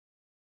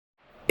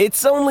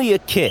It's only a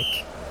kick,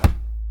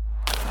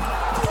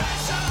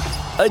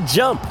 a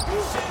jump,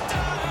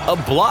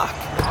 a block.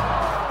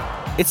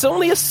 It's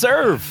only a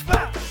serve.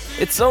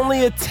 It's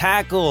only a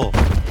tackle,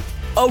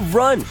 a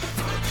run.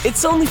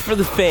 It's only for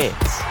the fans.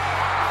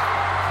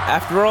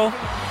 After all,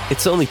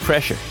 it's only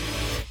pressure.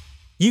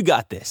 You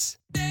got this.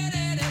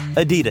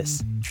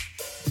 Adidas.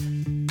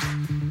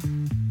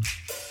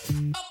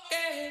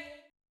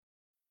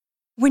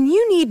 When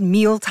you need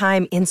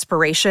mealtime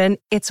inspiration,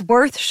 it's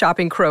worth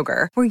shopping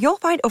Kroger, where you'll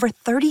find over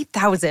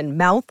 30,000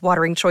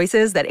 mouth-watering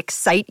choices that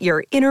excite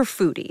your inner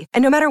foodie.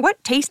 And no matter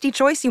what tasty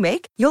choice you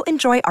make, you'll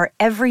enjoy our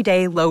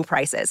everyday low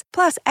prices,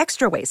 plus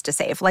extra ways to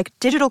save, like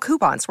digital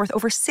coupons worth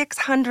over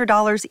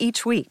 $600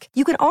 each week.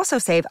 You can also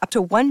save up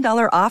to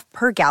 $1 off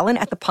per gallon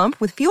at the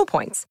pump with fuel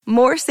points.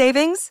 More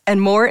savings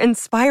and more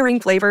inspiring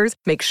flavors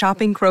make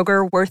shopping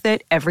Kroger worth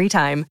it every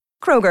time.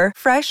 Kroger,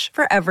 fresh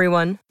for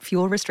everyone.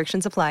 Fuel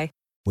restrictions apply.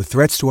 With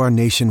threats to our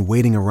nation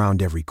waiting around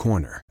every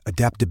corner,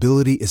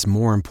 adaptability is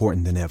more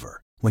important than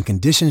ever. When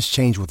conditions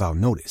change without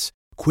notice,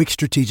 quick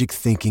strategic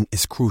thinking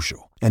is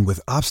crucial. And with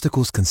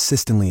obstacles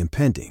consistently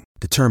impending,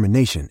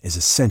 determination is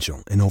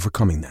essential in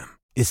overcoming them.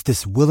 It's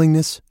this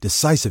willingness,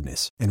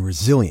 decisiveness, and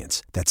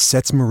resilience that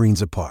sets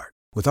Marines apart.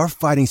 With our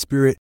fighting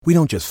spirit, we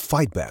don't just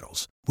fight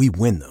battles, we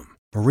win them.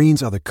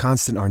 Marines are the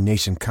constant our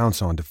nation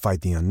counts on to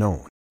fight the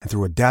unknown. And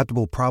through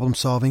adaptable problem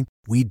solving,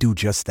 we do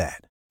just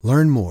that.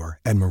 Learn more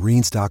at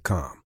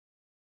marines.com.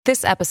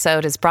 This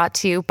episode is brought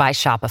to you by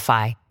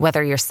Shopify.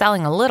 Whether you're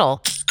selling a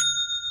little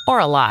or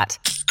a lot,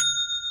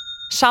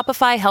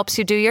 Shopify helps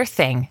you do your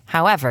thing,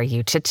 however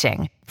you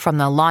cha-ching. From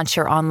the launch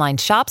your online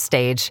shop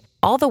stage,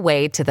 all the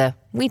way to the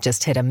we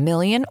just hit 1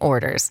 million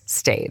orders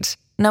stage.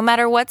 No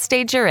matter what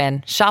stage you're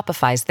in,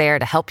 Shopify's there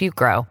to help you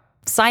grow.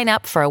 Sign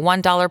up for a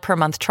 $1 per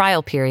month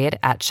trial period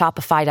at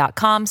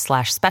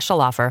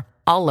shopify.com/special offer,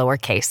 all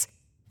lowercase.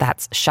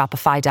 That's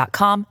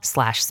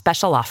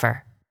shopify.com/special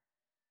offer.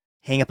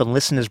 Hang Up and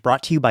Listen is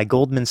brought to you by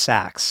Goldman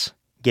Sachs.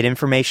 Get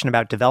information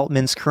about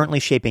developments currently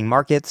shaping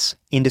markets,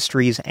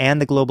 industries, and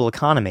the global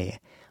economy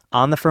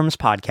on the firm's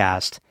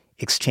podcast,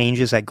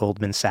 Exchanges at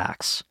Goldman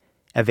Sachs.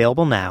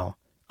 Available now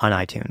on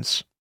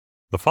iTunes.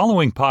 The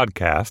following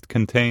podcast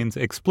contains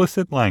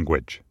explicit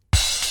language.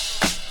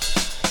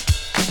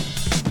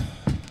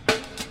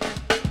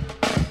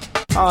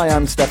 Hi,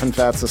 I'm Stefan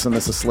Fatsis, and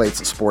this is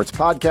Slate's sports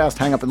podcast,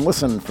 Hang Up and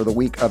Listen, for the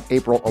week of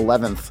April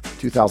 11th,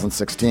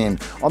 2016.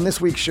 On this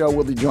week's show,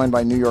 we'll be joined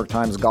by New York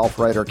Times golf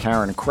writer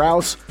Karen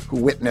Kraus,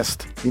 who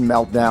witnessed the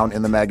meltdown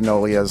in the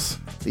Magnolias,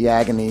 the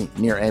agony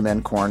near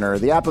Amen Corner,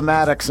 the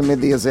Appomattox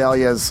amid the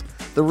azaleas,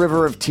 the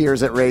river of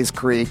tears at Rays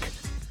Creek.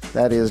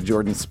 That is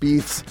Jordan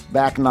Spieth's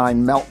back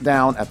nine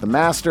meltdown at the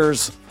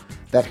Masters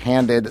that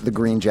handed the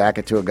green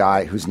jacket to a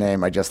guy whose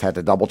name I just had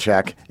to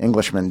double-check,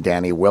 Englishman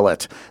Danny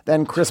Willett.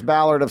 Then Chris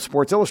Ballard of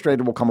Sports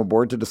Illustrated will come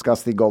aboard to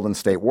discuss the Golden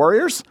State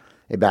Warriors,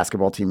 a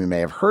basketball team you may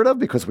have heard of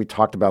because we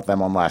talked about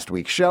them on last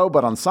week's show.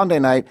 But on Sunday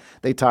night,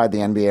 they tied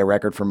the NBA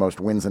record for most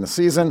wins in a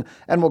season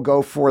and will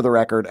go for the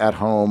record at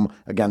home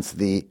against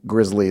the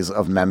Grizzlies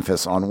of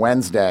Memphis on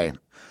Wednesday.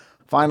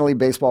 Finally,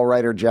 baseball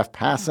writer Jeff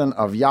Passan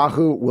of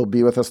Yahoo will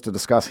be with us to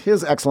discuss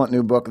his excellent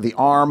new book, The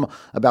Arm,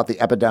 about the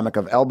epidemic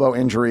of elbow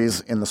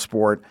injuries in the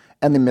sport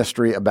and the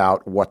mystery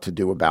about what to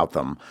do about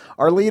them.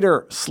 Our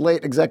leader,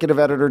 Slate executive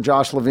editor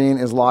Josh Levine,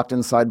 is locked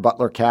inside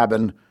Butler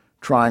Cabin,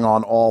 trying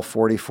on all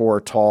 44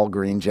 tall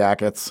green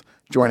jackets.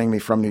 Joining me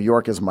from New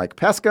York is Mike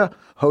Pesca,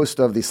 host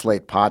of the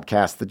Slate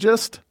podcast, The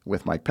Gist,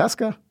 with Mike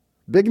Pesca.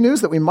 Big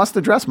news that we must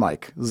address,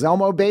 Mike.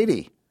 Zelmo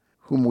Beatty,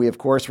 whom we, of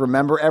course,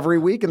 remember every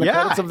week in the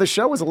credits of the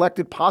show, was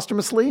elected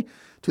posthumously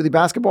to the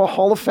Basketball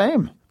Hall of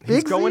Fame.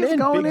 He's going in.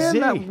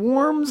 That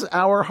warms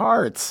our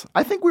hearts.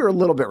 I think we were a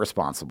little bit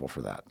responsible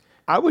for that.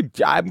 I'm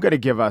going to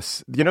give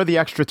us, the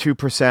extra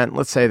 2%.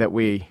 Let's say that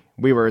we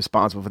were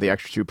responsible for the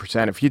extra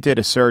 2%. If you did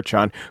a search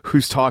on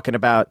who's talking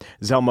about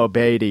Zelmo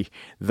Beatty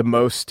the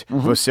most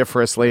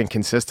vociferously and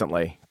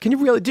consistently, do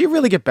you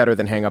really get better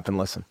than Hang Up and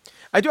Listen?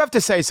 I do have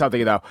to say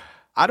something, though.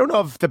 I don't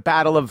know if the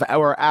Battle of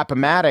our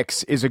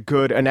Appomattox is a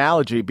good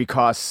analogy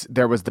because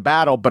there was the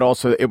battle, but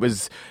also it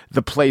was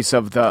the place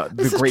of the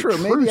great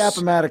truce. Maybe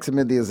Appomattox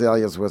amid the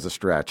azaleas was a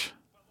stretch.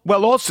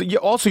 Well,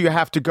 also you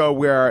have to go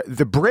where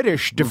the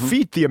British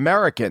defeat the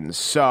Americans,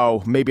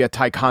 so maybe a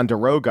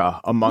Ticonderoga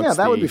amongst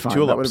that would the be fine.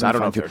 tulips. I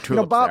don't know if there are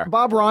tulips there.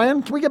 Bob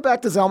Ryan, can we get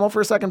back to Zelmo for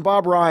a second?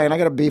 Bob Ryan, I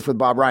got a beef with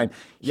Bob Ryan.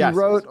 He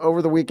wrote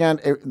over the weekend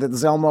that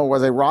Zelmo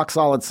was a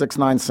rock-solid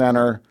 6'9"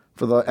 center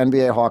for the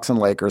NBA Hawks and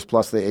Lakers,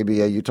 plus the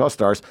ABA Utah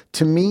Stars.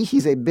 To me,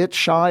 he's a bit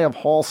shy of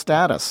Hall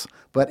status.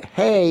 But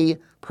hey,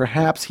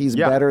 perhaps he's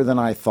better than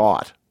I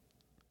thought.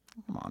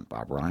 Come on,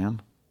 Bob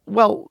Ryan.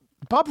 Well,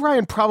 Bob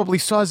Ryan probably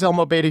saw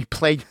Zelmo Beatty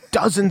play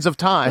dozens of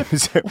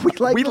times. we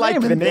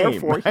like the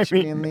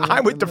name.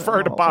 I would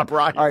defer to Bob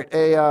Ryan. All right,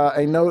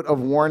 a note of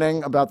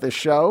warning about this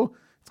show.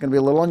 It's going to be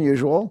a little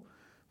unusual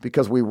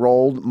because we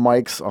rolled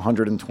Mike's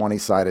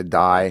 120-sided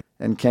die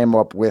and came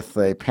up with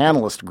a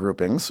panelist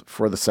groupings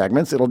for the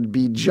segments. It'll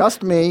be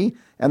just me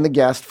and the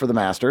guest for the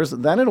Masters.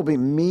 Then it'll be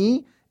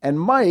me and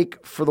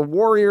Mike for the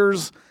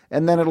Warriors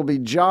and then it'll be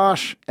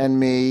Josh and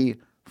me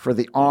for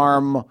the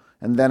arm,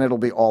 and then it'll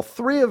be all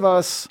three of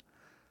us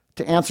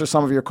to answer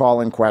some of your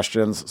call-in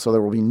questions. So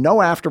there will be no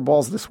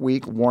afterballs this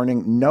week.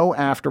 Warning, no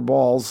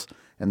afterballs.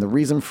 And the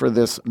reason for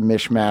this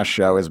mishmash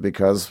show is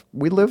because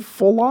we live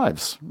full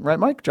lives. Right,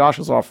 Mike? Josh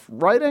is off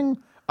writing.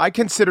 I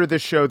consider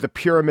this show the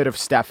pyramid of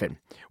Stefan,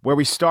 where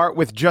we start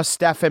with just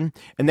Stefan,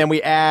 and then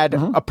we add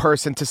a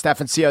person to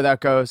Stefan, see how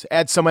that goes,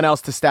 add someone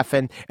else to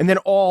Stefan, and then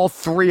all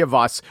three of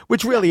us,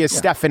 which really is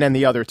Stefan and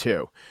the other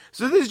two.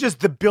 So this is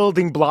just the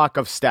building block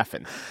of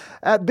Stefan.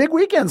 Big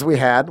weekends we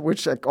had,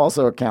 which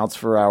also accounts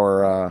for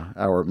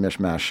our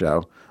mishmash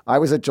show. I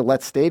was at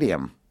Gillette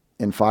Stadium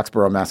in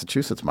Foxborough,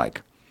 Massachusetts,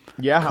 Mike.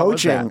 Yeah,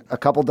 coaching a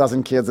couple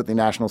dozen kids at the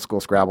National School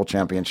Scrabble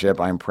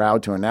Championship. I am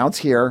proud to announce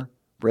here,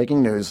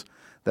 breaking news,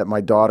 that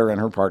my daughter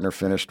and her partner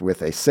finished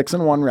with a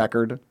 6-1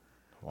 record,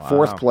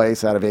 fourth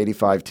place out of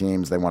 85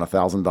 teams. They won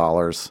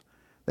 $1,000.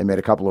 They made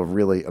a couple of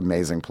really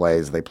amazing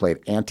plays. They played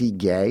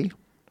anti-gay.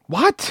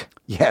 What?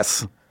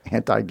 Yes,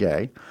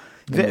 anti-gay.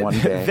 In one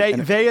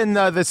game. They in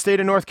the state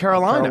of North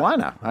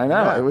Carolina. I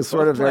know. Yeah, it was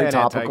sort of very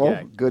topical.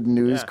 Anti-gay. Good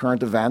news,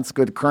 current events,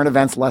 good current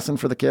events lesson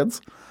for the kids.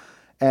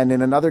 And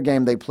in another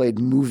game, they played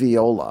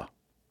Moviola.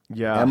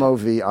 Yeah.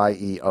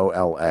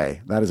 Movieola.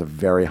 That is a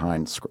very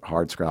hard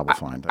Scrabble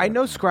find. I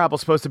know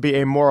Scrabble's supposed to be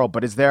amoral,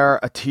 but is there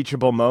a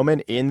teachable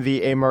moment in the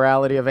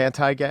amorality of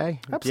anti-gay?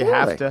 Absolutely. Do you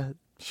have to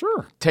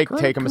take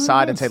them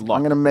aside and say, look.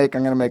 I'm going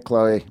to make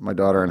Chloe, my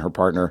daughter, and her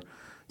partner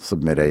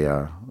submit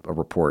a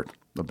report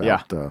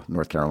about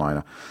North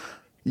Carolina.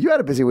 You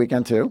had a busy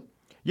weekend, too.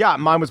 Yeah,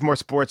 mine was more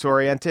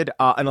sports-oriented.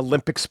 An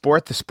Olympic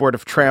sport, the sport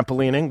of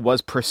trampolining,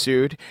 was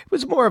pursued. It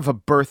was more of a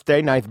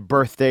ninth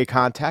birthday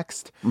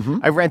context. Mm-hmm.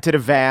 I rented a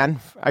van.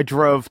 I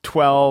drove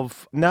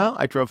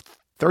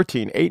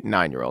 13, 8, and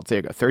 9-year-olds. There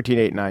you go, 13,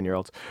 8, and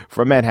 9-year-olds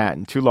from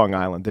Manhattan to Long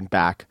Island and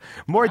back.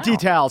 More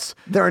details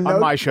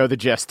on my show, The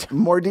Gist.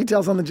 More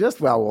details on The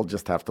Gist? Well, we'll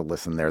just have to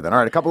listen there then. All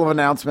right, a couple of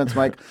announcements,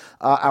 Mike.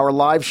 Our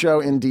live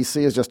show in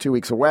D.C. is just 2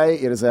 weeks away.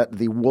 It is at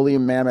the Woolly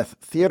Mammoth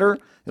Theater.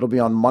 It'll be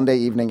on Monday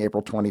evening,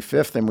 April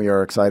 25th, and we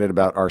are excited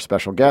about our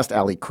special guest,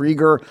 Ali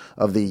Krieger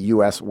of the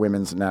U.S.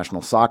 Women's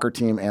National Soccer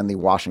Team and the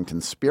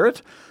Washington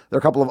Spirit. There are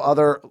a couple of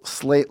other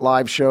Slate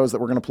live shows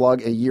that we're going to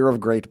plug. A Year of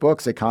Great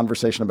Books, a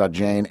conversation about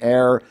Jane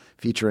Eyre,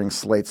 featuring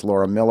Slate's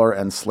Laura Miller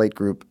and Slate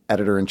Group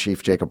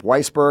editor-in-chief Jacob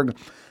Weisberg.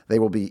 They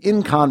will be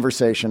in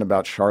conversation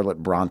about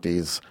Charlotte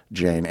Bronte's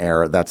Jane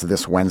Eyre. That's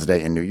this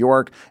Wednesday in New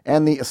York.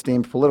 And the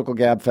esteemed Political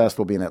Gab Fest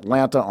will be in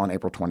Atlanta on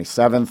April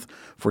 27th.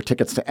 For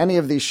tickets to any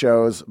of these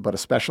shows, but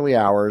especially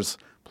ours,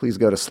 please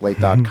go to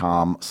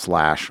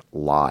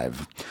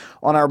slate.com/live.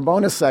 On our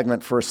bonus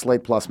segment for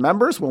Slate Plus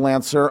members, we'll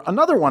answer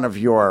another one of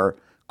your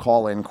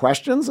call-in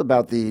questions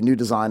about the new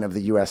design of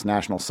the U.S.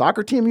 national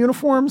soccer team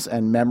uniforms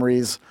and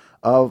memories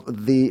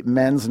of the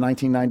men's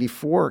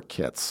 1994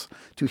 kits.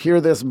 To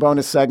hear this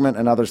bonus segment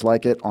and others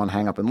like it on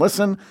Hang Up and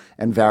Listen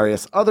and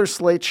various other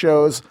Slate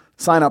shows,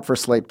 sign up for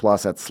Slate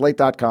Plus at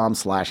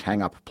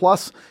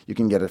slate.com/hangup+. You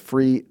can get a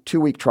free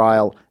 2-week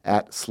trial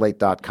at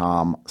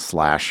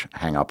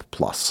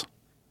slate.com/hangup+.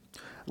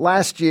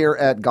 Last year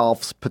at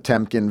golf's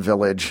Potemkin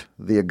Village,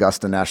 the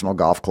Augusta National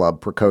Golf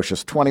Club,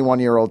 precocious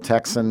 21-year-old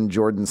Texan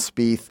Jordan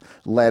Spieth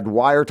led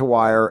wire to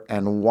wire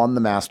and won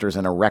the Masters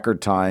in a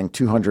record-tying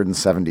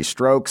 270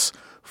 strokes,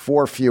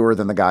 4 fewer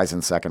than the guys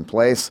in second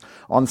place.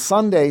 On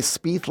Sunday,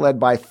 Spieth led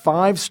by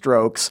 5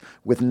 strokes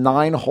with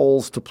 9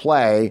 holes to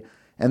play,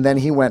 and then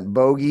he went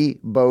bogey,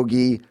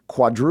 bogey,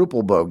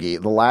 quadruple bogey.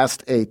 The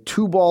last a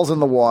 2 balls in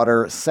the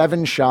water,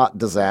 7-shot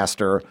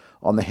disaster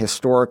on the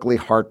historically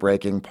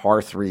heartbreaking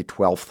par 3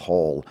 12th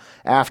hole.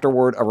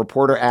 Afterward, a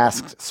reporter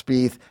asked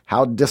Spieth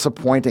how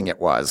disappointing it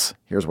was.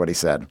 Here's what he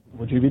said.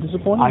 Would you be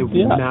disappointed?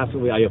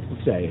 Massively, I have to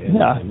say.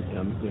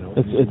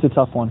 It's a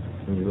tough one.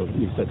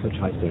 You set such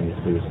high standards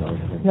for yourself.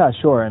 Yeah,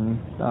 sure. And,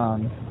 I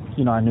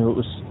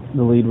knew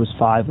the lead was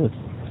 5 with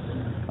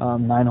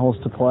 9 holes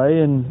to play,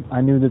 and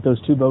I knew that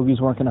those 2 bogeys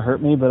weren't going to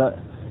hurt me, but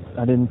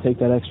I didn't take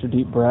that extra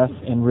deep breath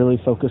and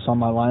really focus on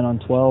my line on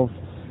 12.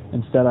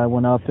 Instead, I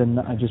went up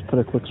and I just put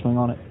a quick swing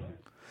on it.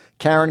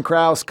 Karen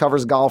Krause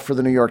covers golf for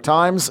the New York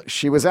Times.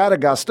 She was at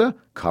Augusta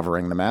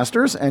covering the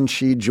Masters, and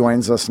she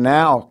joins us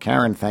now.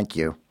 Karen, thank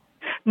you.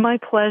 My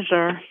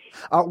pleasure.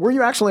 Were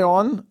you actually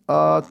on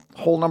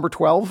hole number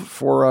 12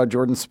 for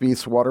Jordan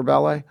Spieth's water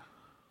ballet?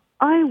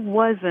 I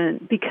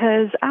wasn't,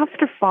 because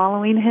after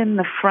following him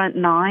the front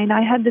 9,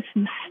 I had this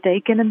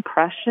mistaken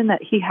impression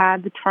that he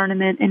had the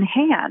tournament in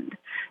hand.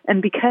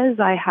 And because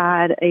I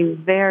had a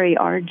very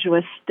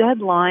arduous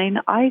deadline,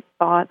 I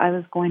thought I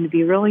was going to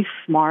be really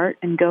smart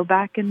and go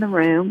back in the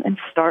room and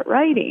start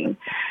writing.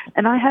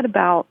 And I had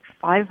about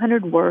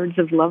 500 words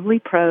of lovely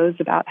prose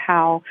about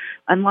how,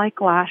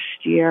 unlike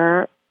last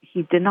year,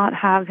 he did not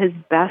have his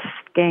best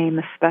game,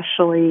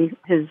 especially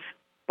his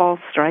ball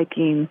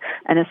striking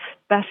and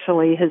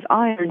especially his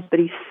irons, but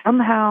he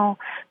somehow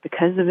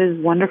because of his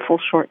wonderful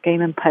short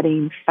game and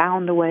putting,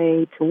 found a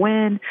way to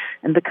win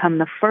and become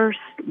the first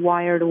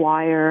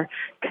wire-to-wire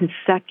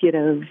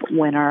consecutive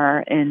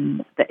winner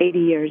in the 80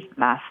 years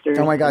Masters.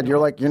 Oh my God,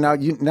 now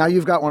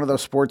you've got one of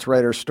those sports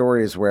writer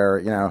stories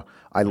where,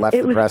 I left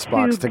the press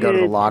box to go to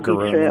the locker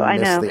room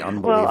and miss the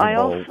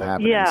unbelievable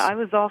happenings. Yeah, I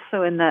was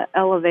also in the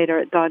elevator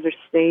at Dodger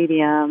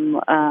Stadium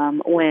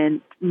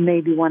when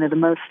maybe one of the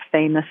most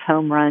famous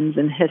home runs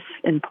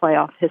in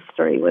playoff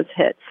history was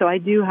hit. So I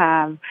do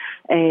have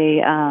a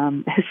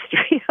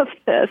history of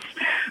this,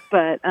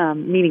 but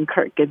meaning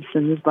Kirk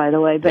Gibson's, by the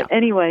way. But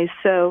anyway,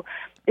 so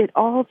it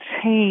all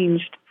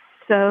changed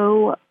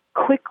so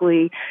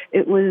quickly.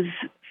 It was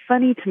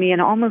funny to me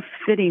and almost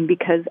fitting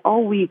because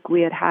all week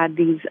we had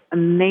these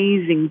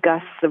amazing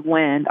gusts of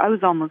wind. I was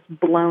almost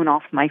blown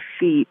off my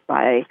feet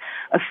by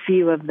a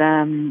few of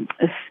them,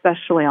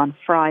 especially on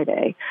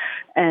Friday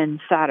and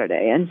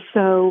Saturday. And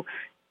so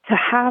to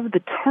have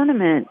the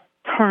tournament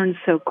turn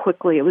so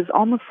quickly, it was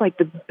almost like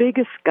the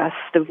biggest gust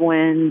of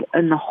wind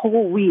in the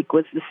whole week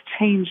was this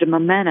change of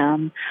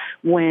momentum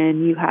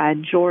when you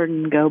had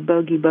Jordan go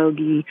bogey,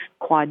 bogey,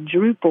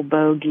 quadruple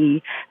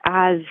bogey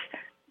as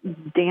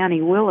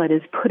Danny Willett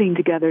is putting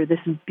together this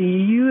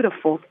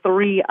beautiful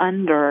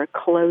 3-under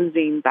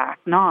closing back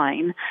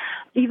 9.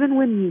 Even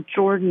when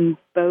Jordan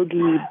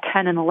bogeyed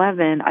 10 and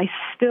 11, I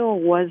still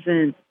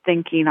wasn't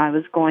thinking I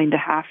was going to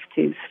have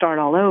to start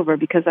all over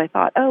because I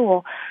thought,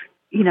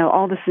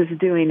 all this is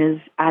doing is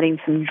adding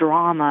some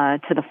drama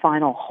to the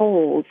final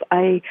holes.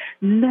 I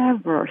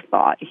never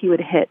thought he would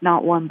hit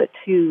not one but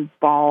 2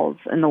 balls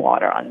in the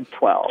water on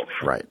 12.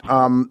 Right.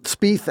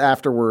 Spieth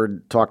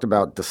afterward talked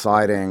about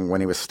deciding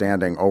when he was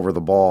standing over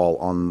the ball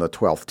on the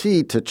 12th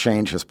tee to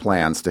change his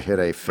plans to hit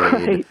a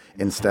fade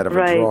instead of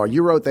a draw.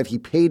 You wrote that he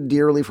paid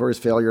dearly for his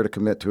failure to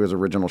commit to his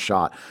original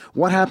shot.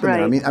 What happened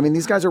there? I mean,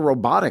 these guys are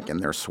robotic in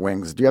their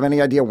swings. Do you have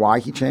any idea why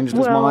he changed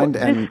his mind?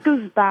 This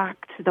goes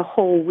back to the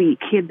whole week.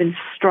 He had been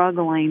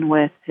struggling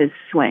with his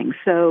swing,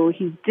 so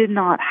he did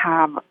not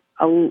have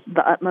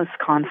the utmost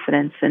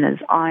confidence in his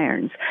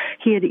irons.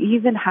 He had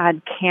even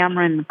had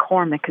Cameron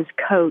McCormick, his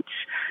coach,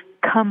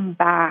 come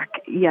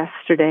back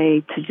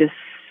yesterday to just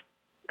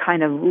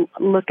kind of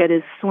look at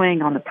his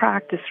swing on the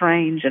practice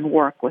range and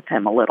work with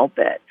him a little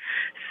bit.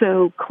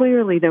 So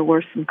clearly there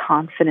were some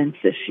confidence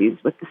issues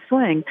with the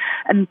swing,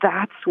 and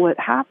that's what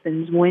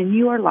happens when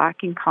you are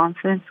lacking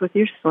confidence with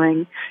your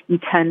swing. You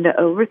tend to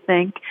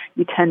overthink,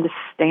 you tend to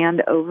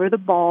stand over the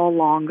ball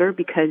longer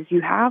because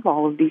you have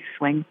all of these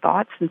swing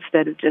thoughts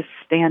instead of just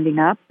standing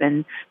up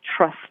and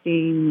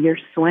trusting your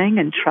swing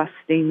and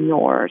trusting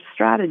your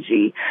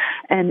strategy.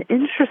 And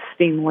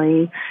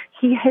interestingly,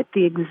 he hit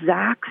the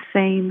exact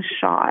same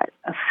shot,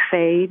 a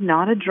fade,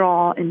 not a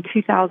draw, in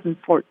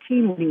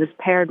 2014 when he was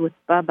paired with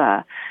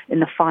Bubba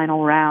in the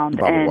final round.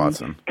 Bubba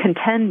Watson.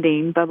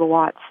 Contending, Bubba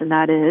Watson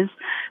that is,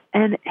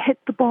 and hit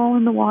the ball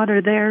in the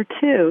water there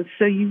too.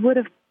 So you would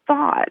have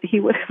thought he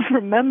would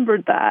have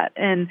remembered that.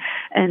 And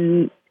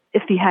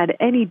if he had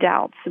any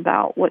doubts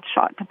about what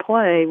shot to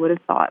play, would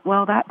have thought,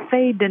 well, that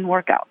fade didn't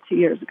work out 2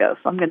 years ago,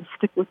 so I'm going to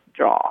stick with the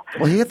draw.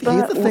 Well, he hit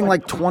the thing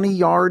like 20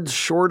 yards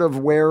short of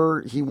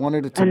where he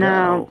wanted it to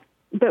go.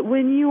 But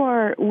when you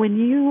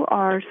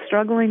are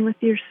struggling with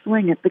your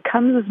swing, it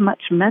becomes as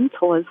much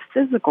mental as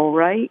physical,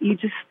 right? You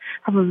just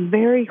have a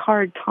very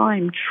hard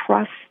time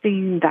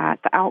trusting that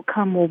the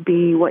outcome will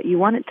be what you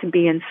want it to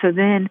be. And so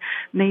then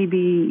maybe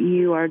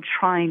you are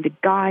trying to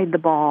guide the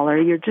ball, or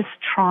you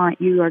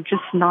are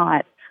just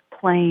not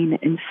playing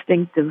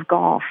instinctive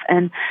golf.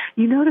 And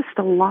you noticed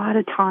a lot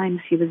of times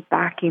he was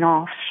backing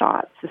off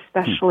shots,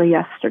 especially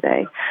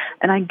yesterday.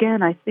 And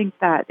again, I think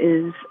that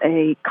is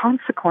a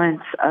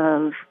consequence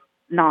of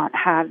not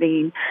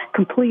having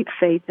complete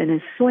faith in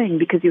his swing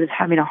because he was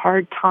having a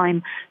hard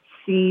time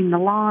seeing the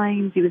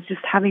lines. He was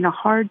just having a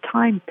hard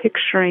time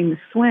picturing the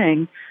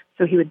swing.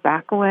 So he would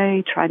back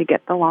away, try to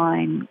get the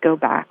line, go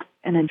back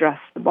and address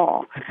the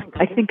ball.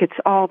 I think it's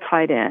all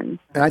tied in.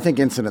 And I think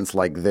incidents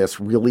like this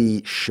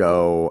really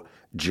show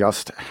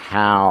just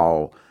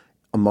how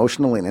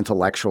emotionally and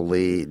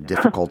intellectually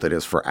difficult it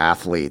is for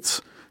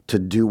athletes to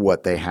do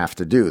what they have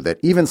to do. That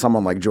even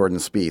someone like Jordan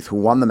Spieth, who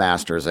won the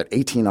Masters at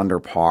 18 under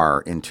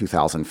par in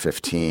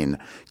 2015,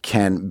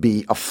 can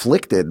be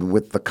afflicted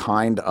with the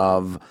kind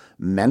of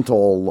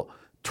mental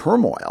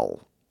turmoil.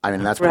 I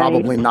mean, that's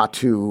probably not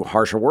too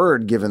harsh a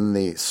word given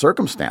the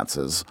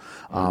circumstances.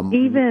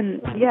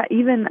 Even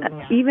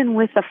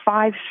with a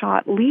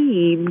 5-shot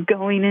lead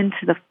going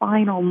into the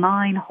final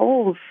 9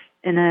 holes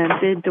in a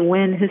bid to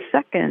win his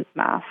second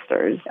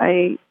Masters,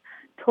 I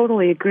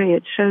totally agree.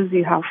 It shows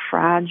you how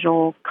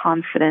fragile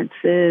confidence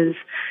is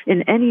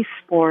in any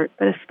sport,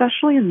 but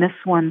especially in this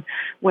one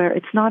where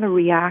it's not a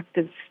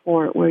reactive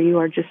sport where you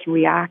are just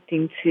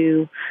reacting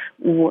to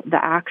the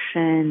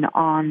action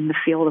on the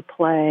field of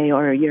play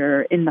or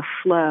you're in the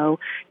flow.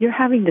 You're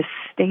having to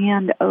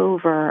stand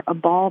over a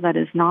ball that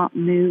is not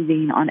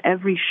moving on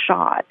every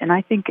shot. And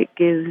I think it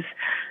gives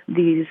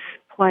these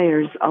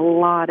players a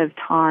lot of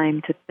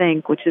time to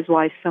think, which is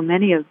why so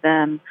many of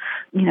them,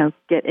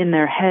 get in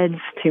their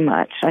heads too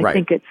much. I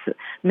think it's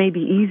maybe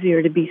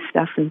easier to be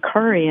Stephen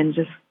Curry and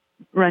just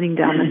running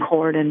down the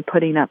court and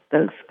putting up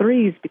those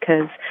threes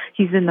because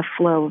he's in the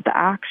flow of the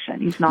action.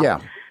 He's not.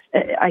 Yeah.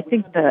 I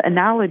think the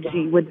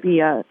analogy would be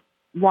a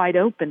wide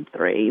open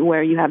three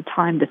where you have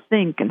time to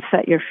think and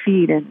set your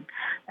feet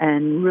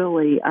and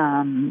really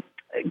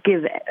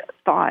give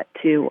thought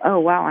to, oh,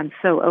 wow, I'm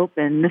so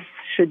open. This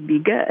should be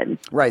good.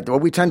 Right. Well,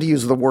 we tend to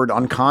use the word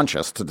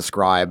unconscious to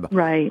describe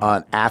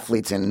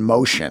athletes in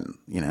motion,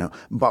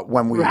 but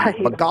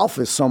but golf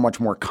is so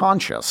much more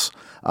conscious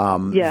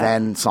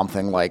than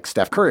something like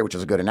Steph Curry, which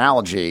is a good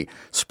analogy,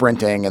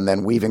 sprinting and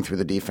then weaving through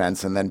the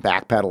defense and then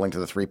backpedaling to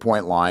the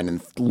three-point line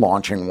and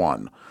launching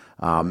one.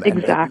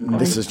 Exactly. And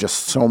this is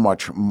just so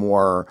much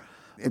more.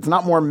 It's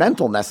not more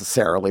mental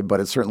necessarily, but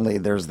it's certainly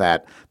there's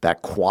that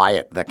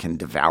quiet that can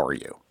devour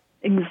you.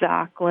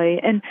 Exactly.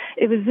 And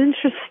it was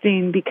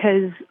interesting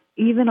because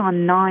even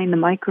on 9, the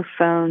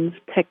microphones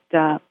picked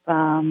up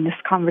this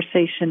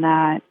conversation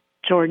that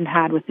Jordan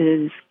had with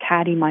his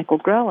caddy, Michael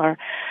Greller.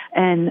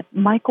 And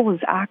Michael was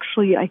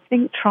actually, I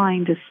think,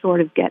 trying to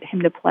sort of get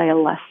him to play a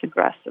less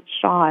aggressive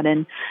shot.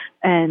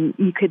 And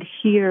you could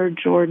hear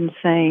Jordan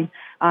saying,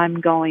 I'm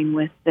going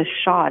with this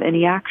shot. And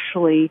he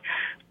actually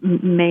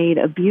made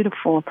a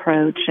beautiful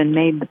approach and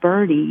made the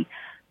birdie.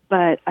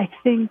 But I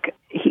think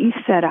he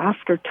said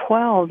after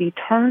 12, he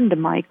turned to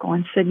Michael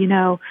and said,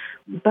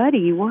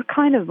 buddy, we're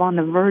kind of on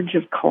the verge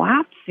of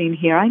collapsing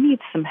here. I need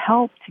some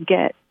help to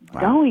get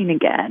going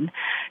again.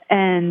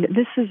 And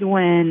this is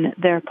when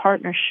their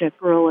partnership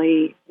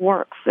really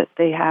works, that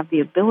they have the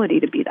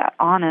ability to be that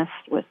honest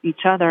with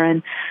each other.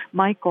 And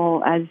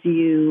Michael, as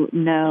you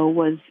know,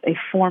 was a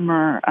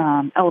former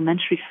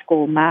elementary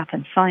school math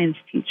and science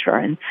teacher.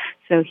 And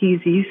so he's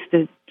used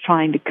to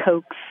trying to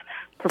coax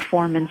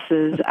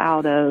performances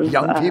out of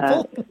young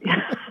people,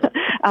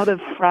 out of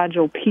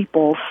fragile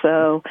people.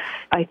 So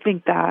I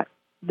think that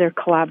their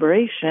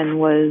collaboration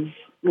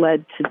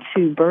led to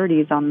 2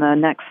 birdies on the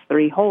next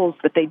 3 holes,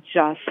 but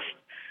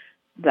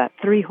that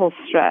 3-hole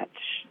stretch,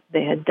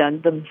 they had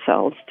dug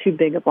themselves too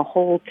big of a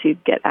hole to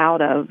get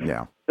out of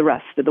the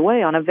rest of the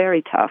way on a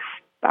very tough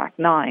back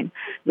 9.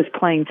 It was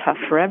playing tough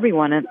for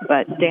everyone,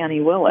 but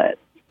Danny Willett.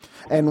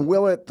 And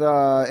Willett,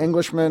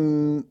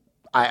 Englishman,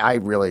 I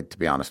really, to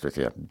be honest with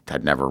you,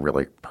 had never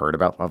really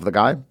heard of the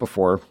guy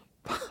before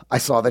I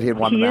saw that he had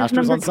won the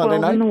Masters on Sunday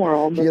night.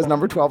 He is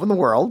number 12 in the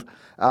world.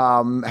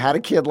 Had a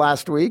kid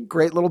last week.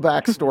 Great little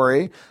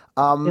backstory.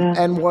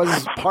 And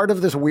was part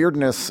of this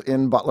weirdness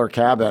in Butler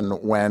Cabin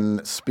when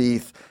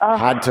Spieth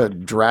had to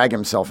drag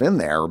himself in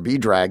there or be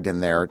dragged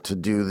in there to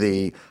do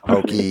the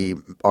hokey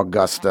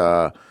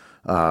Augusta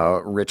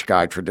rich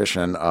guy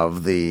tradition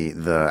of the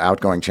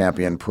outgoing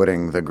champion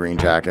putting the green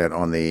jacket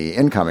on the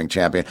incoming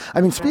champion. I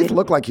mean, Spieth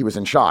looked like he was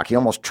in shock. He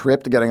almost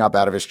tripped getting up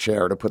out of his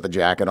chair to put the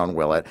jacket on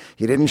Willett.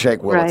 He didn't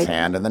shake Willett's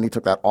hand, and then he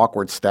took that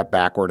awkward step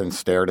backward and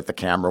stared at the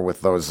camera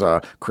with those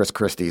Chris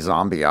Christie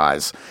zombie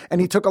eyes.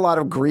 And he took a lot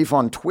of grief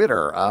on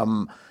Twitter.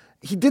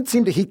 He did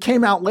seem to. He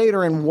came out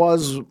later and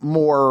was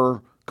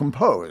more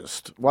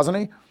composed, wasn't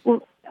he?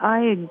 Well,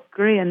 I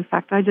agree. In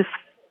fact, I just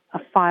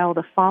filed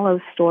a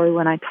follow story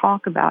when I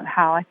talk about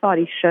how I thought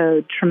he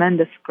showed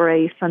tremendous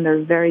grace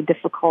under very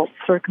difficult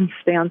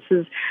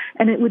circumstances.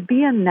 And it would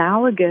be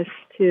analogous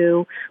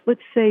to,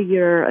 let's say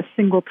you're a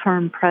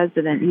single-term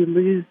president, you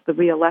lose the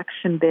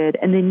re-election bid,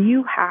 and then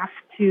you have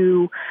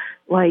to,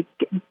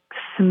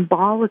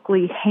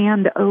 symbolically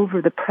hand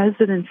over the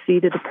presidency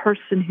to the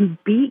person who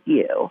beat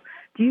you.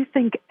 Do you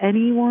think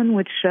anyone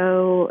would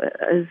show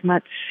as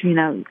much,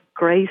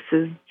 grace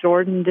as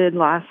Jordan did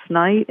last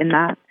night in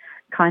that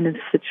kind of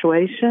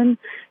situation?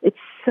 It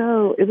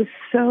was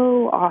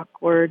so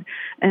awkward,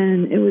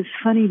 and it was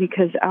funny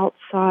because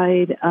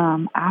outside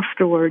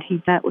afterward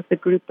he met with a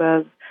group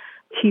of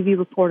TV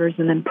reporters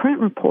and then print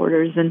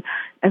reporters, and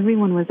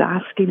everyone was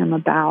asking him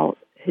about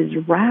his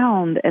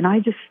round, and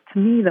to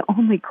me the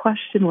only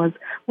question was,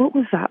 what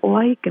was that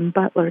like in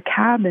Butler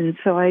Cabin?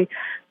 So I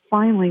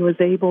finally was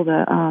able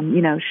to,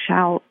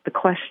 shout the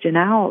question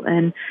out.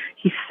 And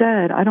he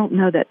said, I don't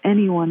know that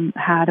anyone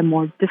had a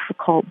more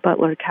difficult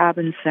Butler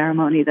Cabin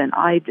ceremony than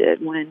I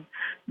did when,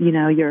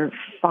 you're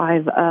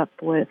 5 up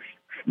with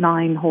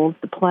 9 holes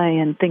to play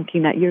and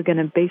thinking that you're going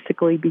to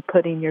basically be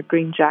putting your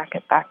green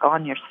jacket back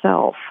on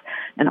yourself.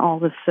 And all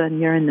of a sudden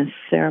you're in this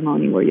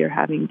ceremony where you're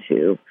having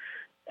to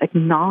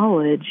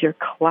acknowledge your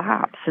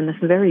collapse in this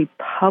very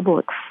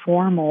public,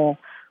 formal,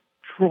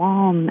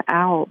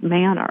 drawn-out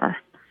manner.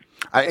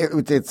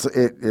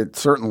 It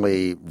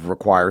certainly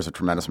requires a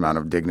tremendous amount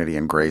of dignity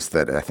and grace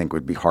that I think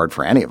would be hard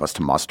for any of us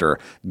to muster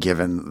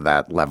given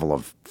that level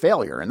of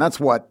failure. And that's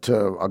what,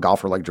 to a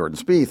golfer like Jordan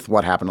Spieth,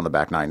 what happened on the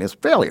back 9 is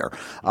failure.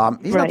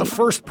 He's not the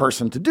first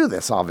person to do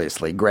this,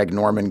 obviously. Greg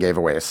Norman gave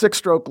away a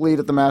 6-stroke lead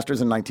at the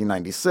Masters in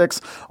 1996.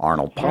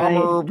 Arnold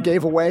Palmer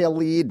gave away a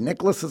lead.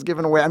 Nicklaus has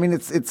given away. I mean,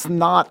 it's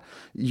not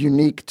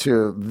unique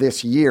to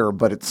this year,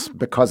 but it's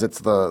because it's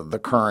the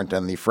current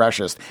and the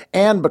freshest,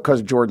 and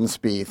because Jordan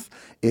Spieth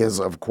is,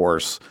 of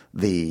course,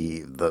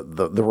 the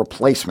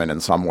replacement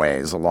in some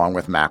ways, along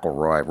with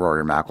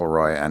Rory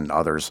McIlroy and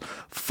others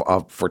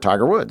for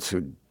Tiger Woods,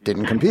 who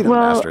didn't compete in the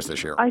Masters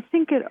this year. I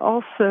think it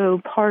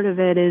also, part of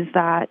it is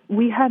that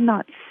we had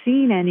not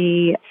seen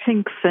any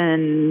chinks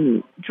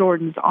in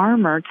Jordan's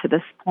armor to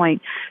this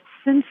point.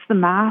 Since the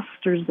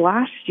Masters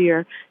last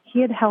year, he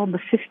had held the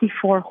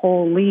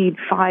 54-hole lead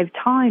 5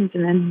 times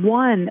and then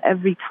won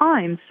every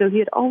time. So he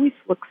had always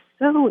looked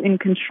so in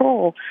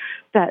control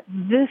that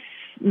this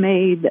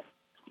made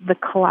the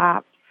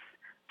collapse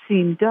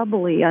seem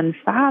doubly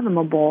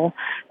unfathomable.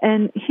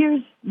 And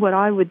here's what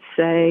I would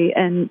say,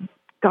 and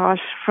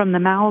gosh, from the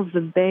mouths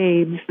of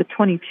babes, the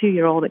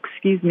 22-year-old,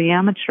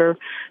 amateur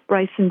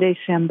Bryson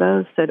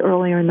DeChambeau said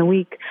earlier in the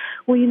week,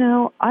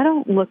 well, I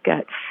don't look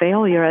at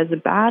failure as a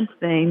bad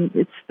thing.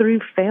 It's through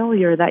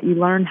failure that you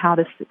learn how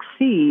to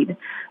succeed.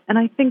 And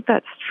I think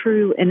that's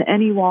true in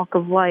any walk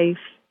of life,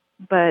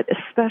 but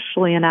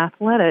especially in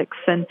athletics.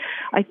 And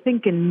I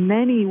think in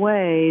many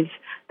ways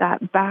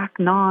that back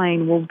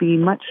 9 will be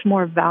much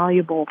more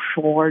valuable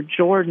for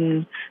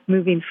Jordan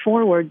moving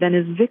forward than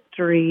his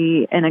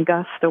victory in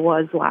Augusta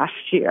was last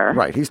year.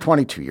 Right. He's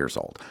 22 years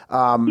old.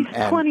 He's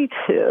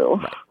 22.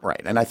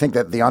 Right. And I think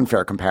that the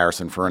unfair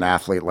comparison for an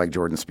athlete like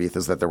Jordan Spieth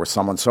is that there was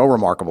someone so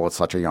remarkable at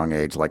such a young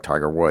age like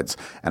Tiger Woods.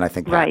 And I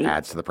think that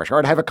adds to the pressure. All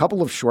right, I have a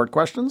couple of short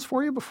questions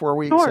for you before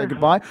we say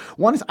goodbye.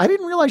 One is, I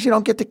didn't realize you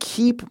don't get to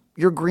keep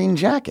your green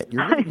jacket.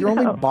 You're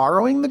only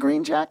borrowing the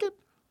green jacket?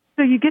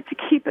 So you get to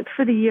keep it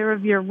for the year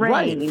of your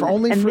reign.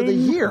 Right, for the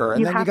year. And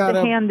you then have you got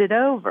to hand it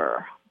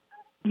over.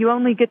 You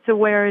only get to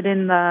wear it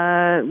in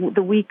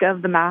the week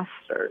of the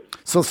Masters.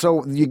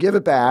 So you give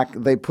it back,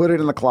 they put it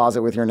in the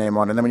closet with your name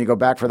on it, and then when you go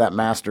back for that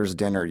Masters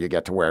dinner, you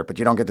get to wear it, but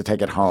you don't get to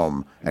take it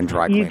home and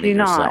dry clean it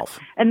yourself.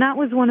 And that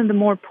was one of the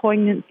more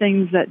poignant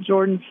things that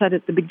Jordan said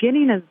at the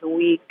beginning of the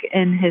week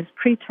in his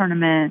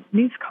pre-tournament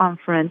news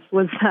conference,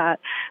 was that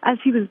as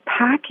he was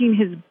packing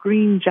his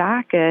green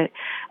jacket,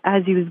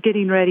 as he was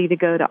getting ready to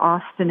go to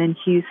Austin and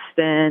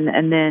Houston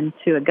and then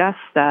to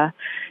Augusta,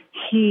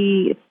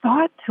 he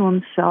thought to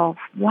himself,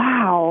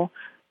 wow,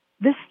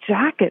 this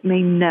jacket may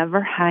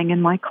never hang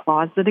in my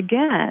closet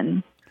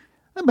again.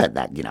 But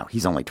that,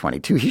 he's only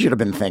 22. He should have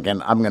been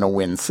thinking, I'm going to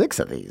win 6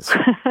 of these.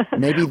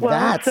 Maybe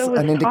that's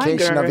an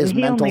indication of his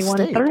mental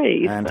state.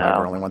 And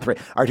Tiger only won 3.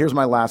 All right, here's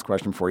my last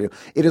question for you.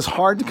 It is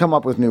hard to come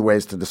up with new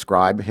ways to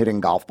describe hitting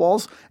golf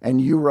balls.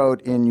 And you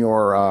wrote in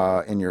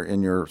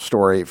your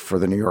story for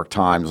the New York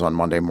Times on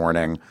Monday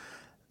morning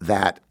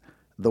that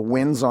the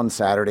winds on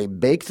Saturday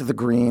baked the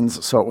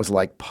greens so it was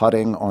like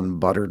putting on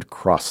buttered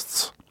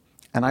crusts.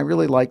 And I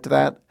really liked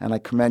that, and I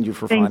commend you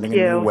for finding a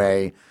new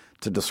way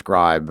to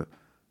describe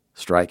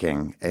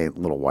striking a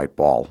little white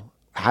ball.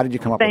 How did you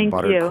come up with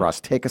buttered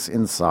crust? Take us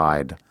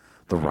inside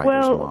the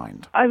writer's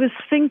mind. I was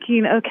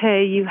thinking,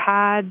 okay, you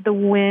had the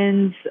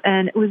winds,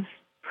 and it was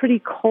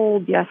pretty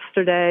cold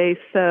yesterday,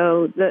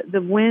 so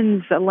the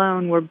winds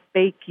alone were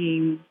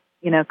baking,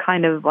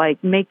 kind of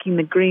like making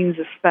the greens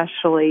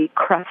especially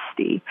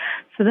crusty.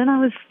 So then I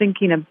was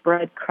thinking of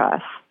bread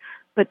crust.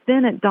 But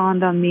then it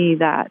dawned on me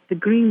that the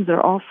greens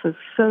are also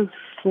so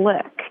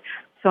slick.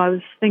 So I was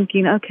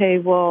thinking, okay,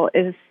 well,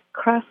 if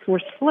crusts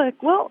were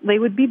slick, well, they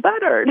would be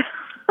buttered.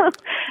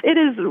 It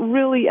is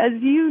really, as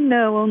you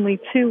know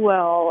only too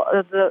well,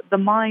 the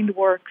mind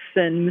works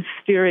in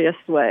mysterious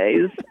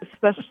ways,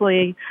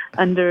 especially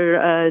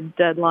under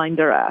deadline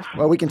duress.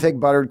 Well, we can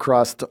take buttered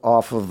crust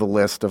off of the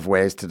list of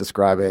ways to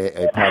describe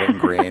a putting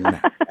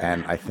green,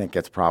 and I think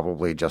it's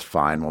probably just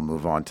fine. We'll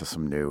move on to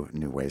some new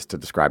ways to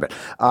describe it.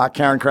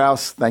 Karen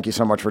Kraus, thank you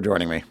so much for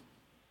joining me.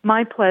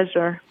 My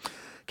pleasure.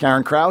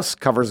 Karen Kraus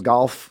covers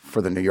golf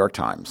for the New York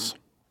Times.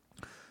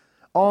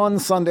 On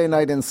Sunday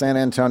night in San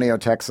Antonio,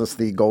 Texas,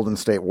 the Golden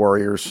State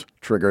Warriors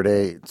triggered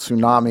a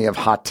tsunami of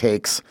hot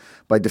takes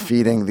by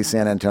defeating the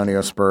San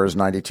Antonio Spurs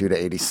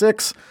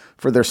 92-86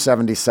 for their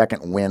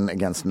 72nd win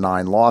against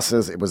 9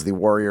 losses. It was the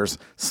Warriors'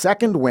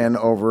 second win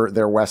over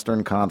their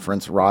Western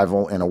Conference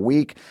rival in a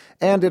week,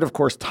 and it, of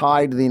course,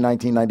 tied the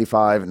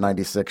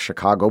 1995-96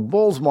 Chicago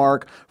Bulls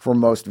mark for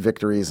most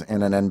victories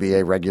in an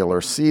NBA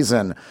regular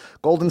season.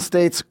 Golden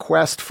State's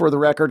quest for the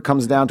record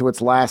comes down to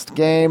its last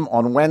game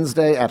on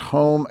Wednesday at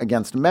home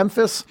against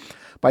Memphis.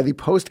 By the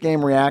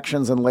post-game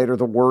reactions and later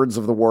the words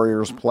of the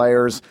Warriors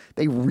players,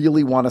 they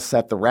really want to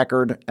set the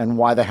record, and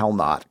why the hell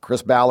not?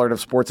 Chris Ballard of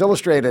Sports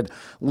Illustrated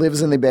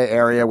lives in the Bay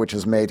Area, which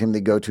has made him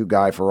the go-to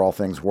guy for all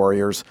things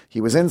Warriors.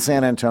 He was in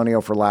San Antonio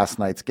for last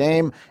night's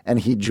game, and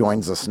he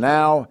joins us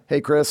now.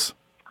 Hey, Chris.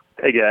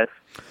 Hey, guys.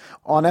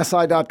 On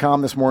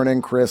SI.com this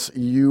morning, Chris,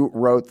 you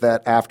wrote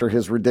that after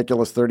his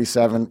ridiculous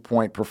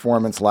 37-point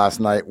performance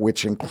last night,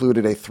 which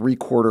included a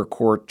three-quarter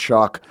court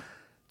chuck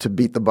to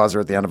beat the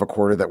buzzer at the end of a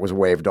quarter that was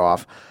waved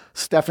off,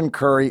 Stephen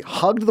Curry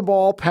hugged the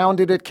ball,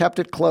 pounded it, kept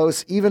it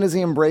close, even as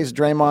he embraced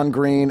Draymond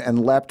Green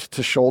and leapt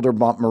to shoulder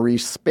bump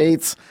Maurice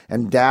Spates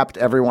and dapped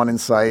everyone in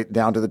sight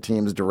down to the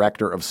team's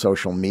director of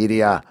social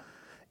media.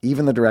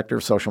 even the director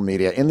of social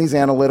media. In these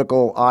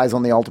analytical eyes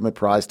on the ultimate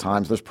prize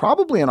times, there's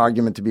probably an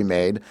argument to be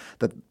made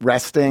that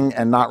resting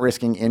and not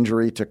risking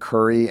injury to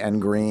Curry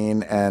and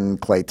Green and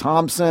Klay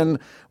Thompson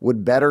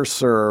would better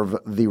serve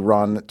the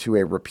run to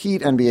a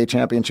repeat NBA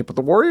championship. But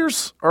the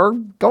Warriors are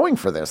going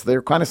for this.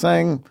 They're kind of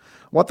saying,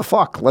 what the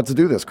fuck? Let's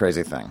do this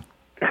crazy thing.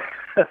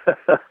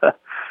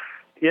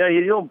 Yeah,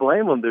 you don't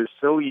blame them. They're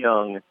so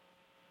young,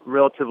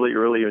 relatively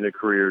early in their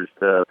careers.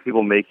 The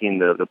people making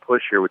the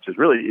push here, which is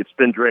really, it's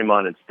been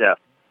Draymond and Steph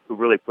who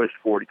really pushed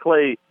forward.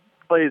 Clay's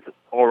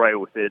all right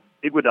with it.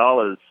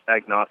 Iguodala's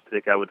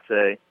agnostic, I would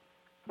say.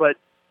 But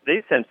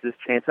they sense this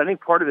chance. I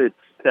think part of it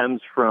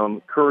stems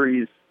from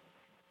Curry's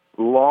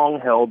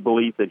long-held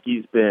belief that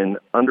he's been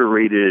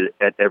underrated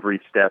at every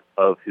step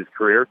of his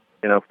career,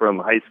 from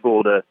high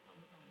school to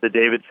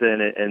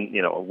Davidson and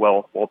a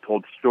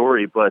well-told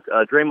story. But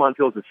Draymond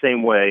feels the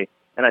same way.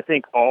 And I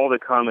think all the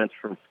comments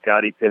from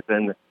Scottie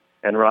Pippen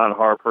and Ron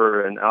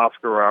Harper and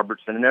Oscar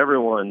Robertson and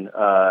everyone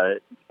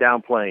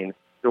downplaying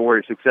the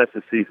Warriors' success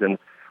this season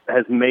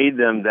has made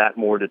them that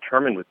more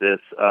determined with this.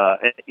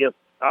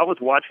 I was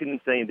watching them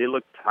saying they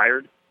looked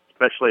tired,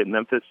 especially at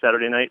Memphis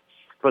Saturday night.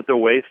 But the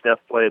way Steph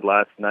played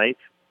last night,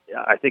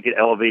 I think it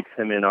elevates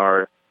him in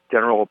our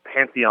general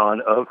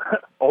pantheon of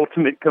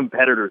ultimate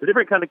competitors. A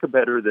different kind of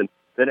competitor than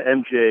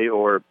MJ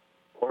or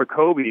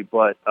Kobe,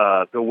 but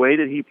the way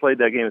that he played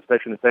that game,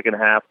 especially in the second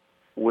half,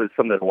 was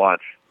something to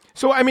watch.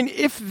 So, I mean,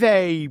 if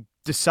they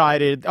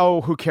decided,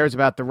 who cares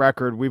about the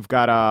record? We've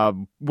got to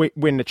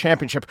win the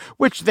championship,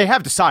 which they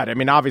have decided. I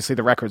mean, obviously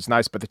the record's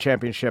nice, but the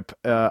championship,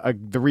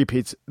 the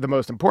repeat's the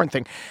most important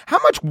thing. How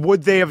much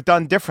would they have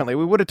done differently?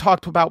 We would have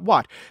talked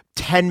about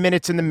 10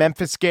 minutes in the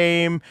Memphis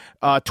game,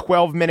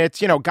 12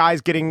 minutes, guys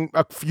getting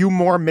a few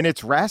more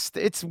minutes rest.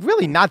 It's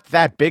really not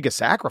that big a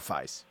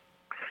sacrifice.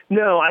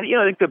 No, I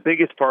think the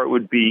biggest part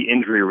would be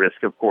injury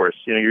risk, of course.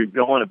 You're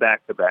going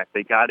back-to-back.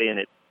 They got in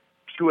at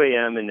 2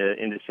 a.m.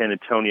 into San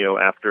Antonio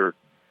after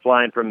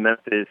flying from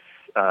Memphis.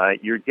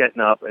 You're getting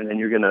up, and then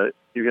you're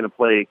gonna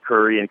play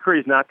Curry, and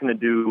Curry's not going to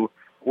do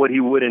what he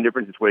would in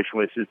different situations,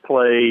 which is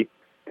play,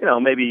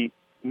 maybe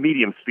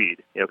medium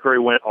speed. Curry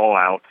went all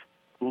out,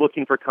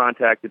 looking for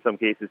contact in some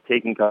cases,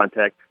 taking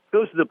contact.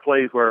 Those are the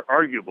plays where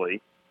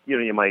arguably,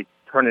 you might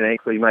turn an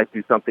ankle, you might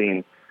do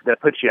something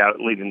that puts you out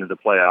leading into the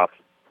playoffs.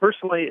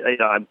 Personally,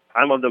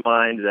 I'm of the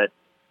mind that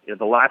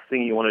the last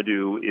thing you want to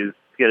do is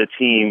get a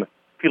team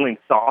feeling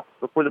soft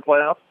before the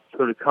playoffs.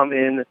 So to come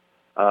in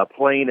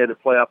playing at a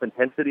playoff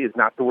intensity is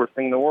not the worst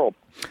thing in the world.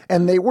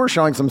 And they were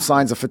showing some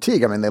signs of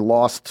fatigue. I mean, they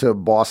lost to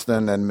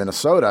Boston and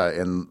Minnesota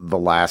in the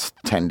last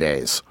 10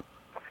 days.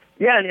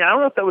 Yeah, and I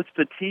don't know if that was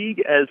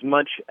fatigue as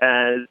much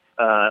as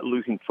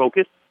losing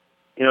focus,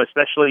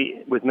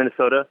 especially with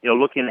Minnesota,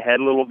 looking ahead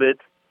a little bit.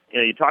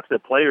 You talk to the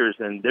players,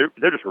 and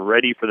they're just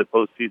ready for the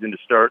postseason to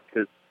start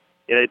because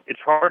it's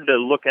hard to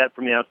look at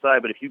from the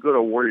outside, but if you go to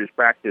a Warriors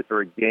practice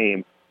or a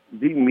game,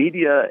 the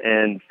media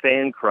and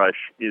fan crush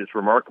is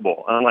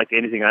remarkable, unlike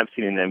anything I've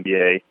seen in the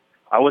NBA.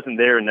 I wasn't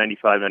there in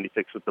 95,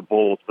 96 with the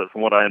Bulls, but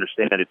from what I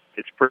understand,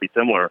 it's pretty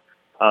similar.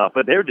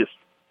 But they're just,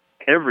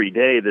 every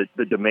day,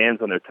 the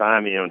demands on their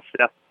time, and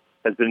Steph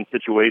has been in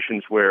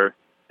situations where,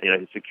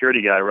 his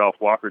security guy, Ralph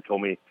Walker,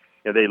 told me,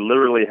 they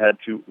literally had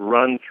to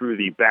run through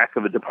the back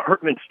of a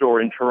department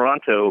store in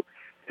Toronto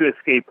to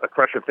escape a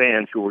crush of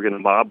fans who were going to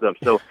mob them.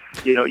 So,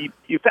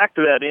 you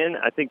factor that in,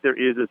 I think there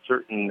is a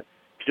certain,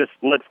 just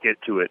let's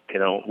get to it,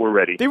 we're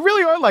ready. They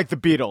really are like the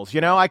Beatles,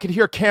 I could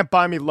hear Can't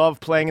Buy Me Love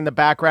playing in the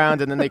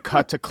background, and then they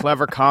cut to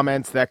clever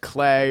comments that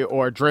Klay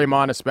or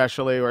Draymond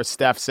especially or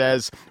Steph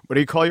says, what do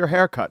you call your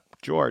haircut,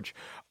 George?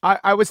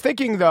 I was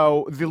thinking,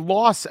 though,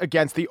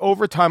 the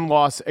overtime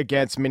loss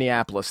against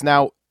Minneapolis.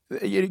 Now,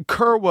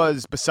 Kerr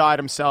was beside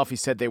himself. He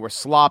said they were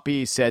sloppy.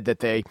 He said that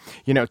they,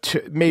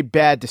 made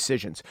bad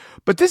decisions.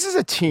 But this is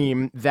a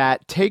team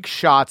that takes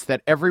shots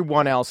that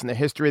everyone else in the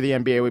history of the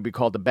NBA would be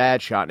called a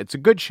bad shot. It's a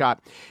good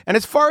shot. And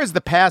as far as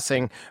the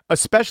passing,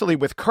 especially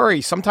with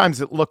Curry,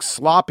 sometimes it looks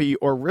sloppy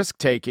or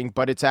risk-taking,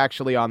 but it's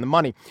actually on the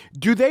money.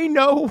 Do they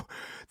know?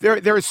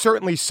 There is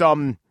certainly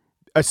some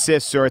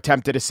assists or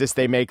attempted assists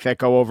they make that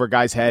go over a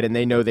guy's head and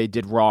they know they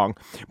did wrong.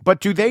 But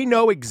do they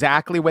know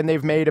exactly when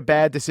they've made a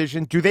bad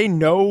decision? Do they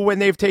know when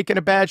they've taken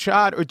a bad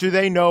shot? Or do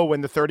they know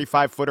when the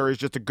 35-footer is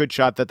just a good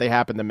shot that they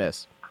happen to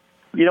miss?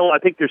 I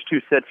think there's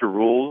two sets of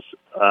rules,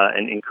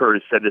 and Kerr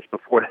has said this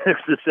before. There's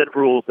a set of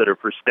rules that are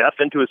for Steph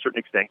and to a certain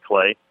extent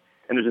Klay,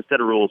 and there's a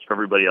set of rules for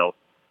everybody else.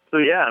 So,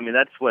 yeah,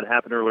 that's what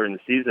happened earlier in the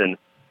season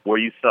where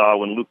you saw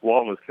when Luke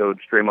Walton was coach,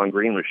 Draymond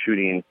Green was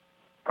shooting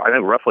I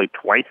think roughly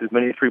twice as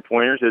many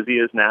three-pointers as he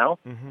is now.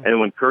 Mm-hmm. And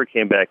when Kerr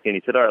came back in,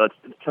 he said, all right,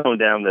 let's tone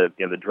down the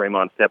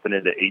Draymond stepping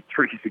into 8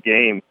 threes a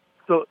game.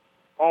 So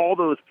all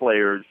those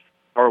players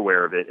are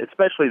aware of it,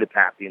 especially the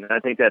passing. And I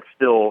think that's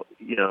still,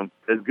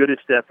 as good as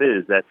Steph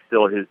is, that's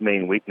still his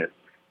main weakness,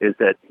 is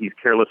that he's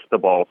careless with the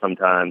ball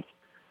sometimes.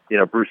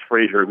 Bruce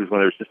Frazier, who's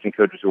one of their assistant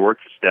coaches who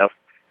works for Steph,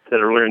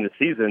 said earlier in the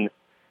season,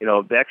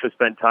 they actually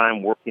spent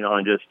time working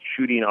on just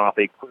shooting off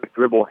a quick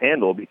dribble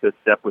handle because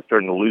Steph was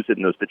starting to lose it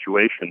in those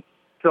situations.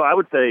 So I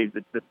would say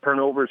that the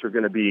turnovers are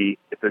going to be,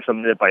 if there's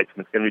something that bites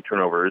them, it's going to be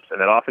turnovers,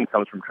 and that often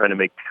comes from trying to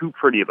make too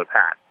pretty of a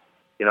pass.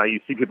 You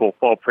see people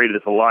fall prey to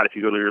this a lot if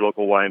you go to your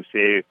local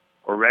YMCA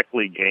or rec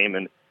league game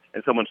and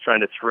someone's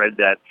trying to thread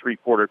that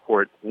three-quarter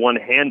court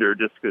one-hander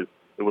just because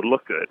it would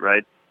look good,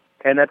 right?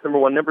 And that's number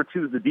one. Number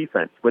two is the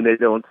defense. When they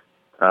don't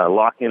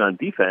lock in on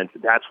defense,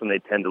 that's when they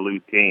tend to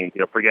lose games.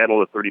 Forget all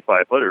the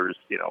 35-footers.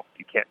 You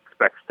can't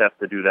expect Steph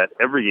to do that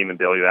every game and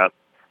bail you out.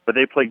 But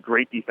they played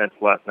great defense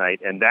last night,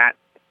 and that's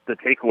the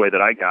takeaway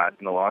that I got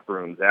in the locker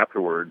rooms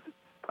afterwards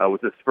was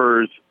the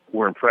Spurs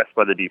were impressed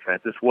by the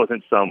defense. This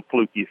wasn't some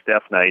fluky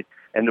Steph night,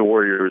 and the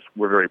Warriors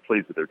were very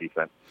pleased with their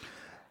defense.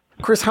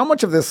 Chris, how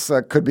much of this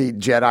could be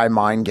Jedi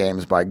mind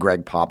games by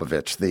Greg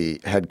Popovich, the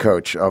head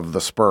coach of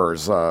the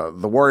Spurs?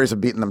 The Warriors have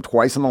beaten them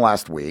twice in the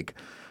last week.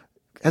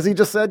 Has he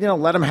just said,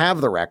 let them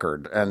have the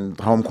record and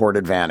home court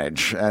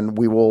advantage, and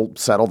we will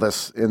settle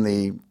this in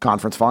the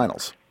conference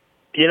finals?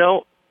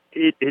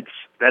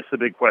 That's the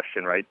big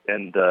question, right?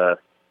 And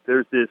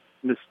there's this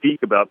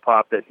mystique about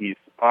Pop that he's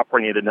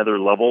operating at another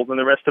level than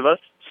the rest of us,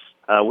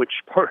 which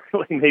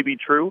partly may be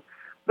true.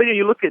 But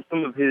you look at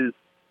some of his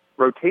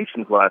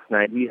rotations last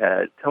night. He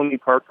had Tony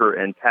Parker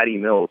and Patty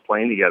Mills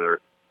playing together,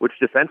 which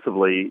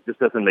defensively just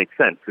doesn't make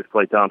sense because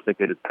Klay Thompson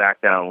could just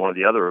back down one of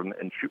the other of them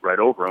and shoot right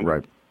over him.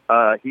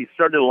 Right. He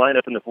started a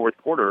lineup in the fourth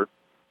quarter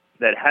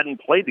that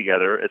hadn't played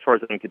together, as far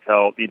as I can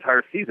tell, the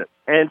entire season.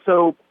 And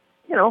so,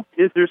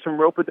 is there some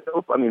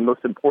rope-a-dope? I mean,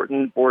 most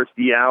important, Boris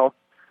Diaw,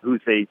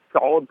 who's a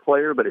solid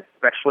player, but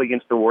especially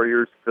against the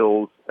Warriors,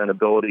 fills an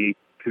ability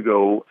to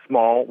go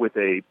small with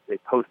a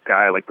post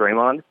guy like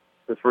Draymond.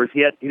 As far as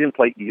he didn't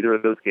play either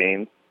of those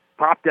games.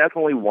 Pop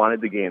definitely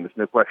wanted the game. There's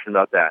no question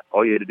about that.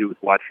 All you had to do was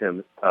watch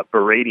him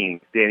berating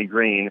Danny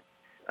Green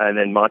and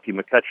then Monty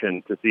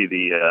McCutcheon to see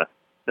the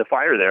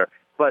fire there.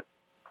 But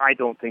I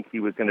don't think he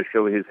was going to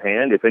show his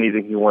hand. If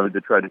anything, he wanted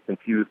to try to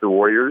confuse the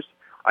Warriors.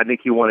 I think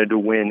he wanted to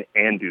win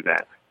and do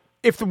that.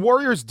 If the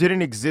Warriors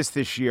didn't exist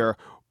this year,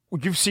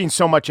 you've seen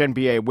so much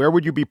NBA. Where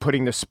would you be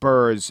putting the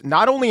Spurs?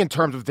 Not only in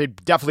terms of they'd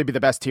definitely be the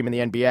best team in the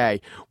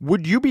NBA,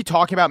 would you be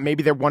talking about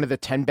maybe they're one of the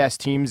 10 best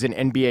teams in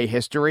NBA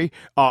history,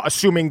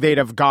 assuming they'd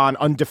have gone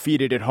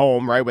undefeated at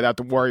home, right, without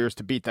the Warriors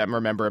to beat them,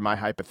 remember, in my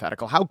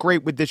hypothetical. How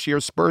great would this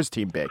year's Spurs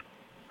team be?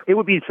 It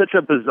would be such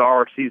a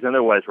bizarre season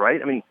otherwise,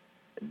 right? I mean,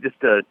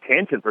 just a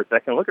tangent for a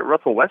second, look at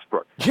Russell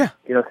Westbrook. Yeah.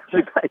 The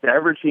guy's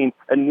averaging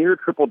a near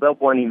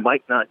triple-double, and he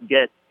might not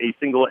get a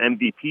single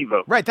MVP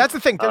vote. Right, that's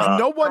the thing. There's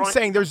no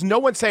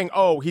one saying,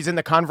 oh, he's in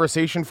the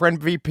conversation for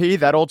MVP,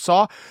 that old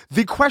saw.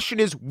 The question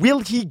is, will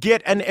he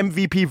get an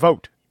MVP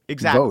vote?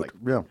 Exactly.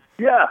 Vote.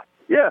 Yeah.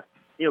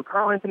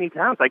 Karl Anthony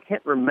Towns, I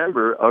can't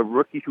remember a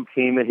rookie who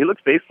came in. He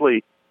looks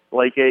basically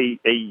like a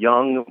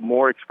young,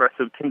 more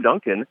expressive Tim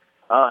Duncan,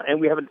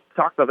 and we haven't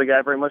talked about the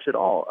guy very much at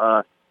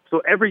all.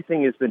 So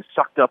everything has been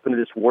sucked up into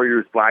this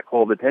Warriors black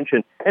hole of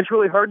attention. And it's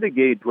really hard to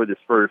gauge where the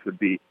Spurs would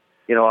be.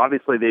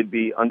 Obviously they'd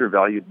be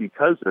undervalued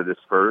because they're the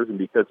Spurs and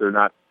because they're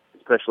not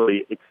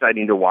especially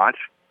exciting to watch.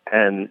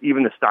 And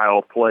even the style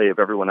of play of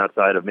everyone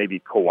outside of maybe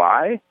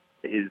Kawhi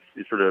is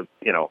sort of,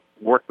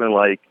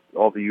 workmanlike,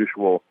 all the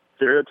usual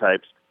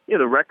stereotypes.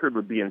 The record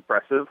would be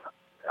impressive.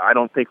 I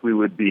don't think we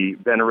would be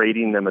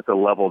venerating them at the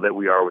level that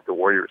we are with the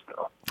Warriors,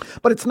 though.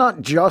 But it's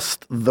not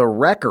just the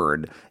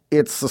record.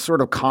 It's the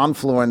sort of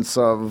confluence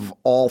of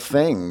all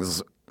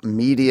things: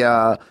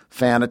 media,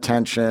 fan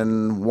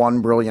attention,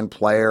 one brilliant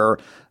player.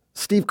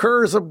 Steve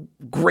Kerr is a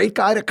great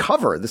guy to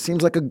cover. This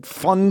seems like a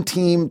fun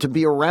team to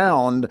be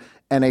around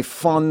and a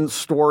fun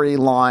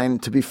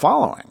storyline to be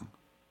following.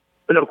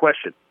 But no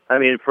question. I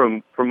mean,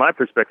 from my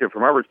perspective,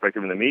 from our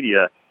perspective in the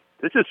media,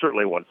 this is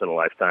certainly once in a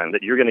lifetime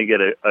that you're going to get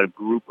a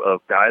group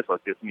of guys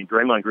like this. I mean,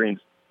 Draymond Green's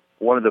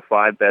one of the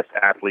 5 best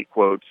athlete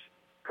quotes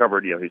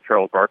covered. He's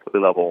Charles Barkley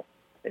level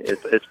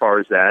as far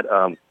as that.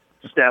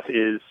 Steph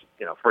is,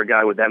 for a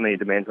guy with that many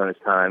demands on his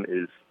time,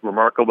 is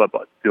remarkable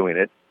about doing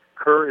it.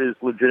 Kerr is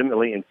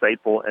legitimately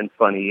insightful and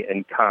funny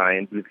and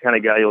kind. He's the kind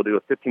of guy who'll do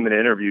a 15-minute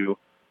interview,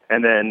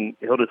 and then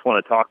he'll just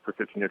want to talk for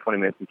 15 or 20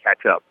 minutes and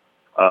catch up,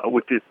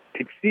 which is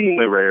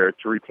exceedingly rare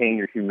to retain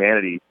your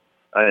humanity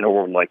in a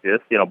world like this.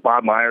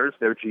 Bob Myers,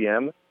 their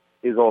GM,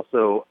 is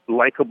also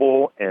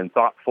likable and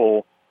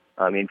thoughtful.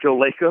 I mean, Joe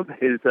Lacob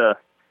is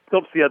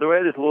tilts the other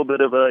way. There's a little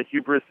bit of a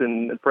hubris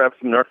and perhaps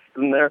some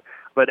narcissism there.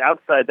 But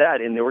outside that,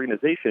 in the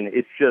organization,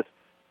 it's just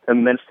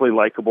immensely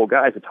likable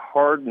guys. It's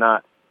hard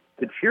not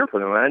to cheer for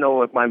them. And I know,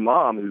 like my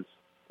mom, who's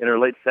in her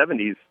late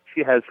 70s,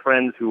 she has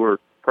friends who are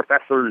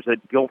professors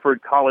at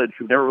Guilford College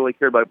who never really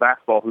cared about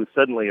basketball who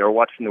suddenly are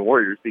watching the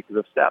Warriors because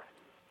of Steph.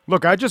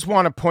 Look, I just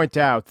want to point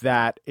out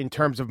that in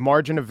terms of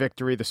margin of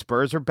victory, the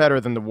Spurs are better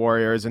than the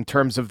Warriors. In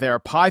terms of their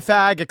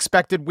Pythag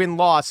expected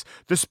win-loss,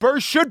 the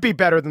Spurs should be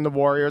better than the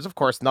Warriors. Of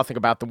course, nothing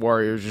about the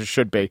Warriors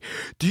should be.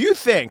 Do you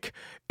think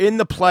in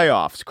the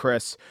playoffs,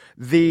 Chris,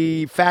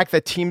 the fact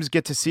that teams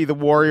get to see the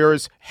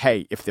Warriors,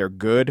 hey, if they're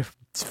good,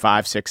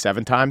 5, 6,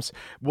 7 times.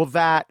 Will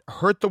that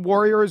hurt the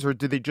Warriors, or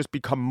do they just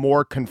become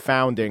more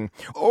confounding?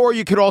 Or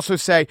you could also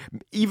say,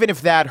 even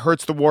if that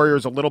hurts the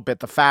Warriors a little bit,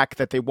 the fact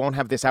that they won't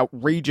have this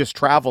outrageous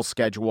travel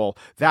schedule,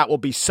 that will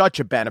be such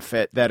a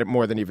benefit that it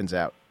more than evens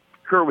out.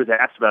 Kerr was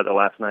asked about it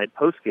last night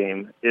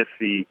post-game, if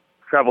the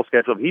travel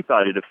schedule, he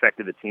thought it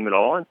affected the team at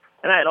all. And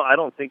I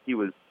don't think he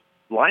was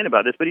lying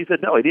about this, but he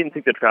said no, he didn't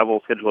think the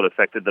travel schedule had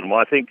affected them. Well,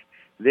 I think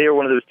they are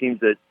one of those teams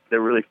that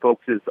really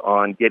focuses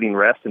on getting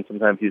rest, and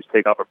sometimes you just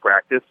take off a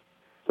practice.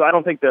 So I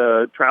don't think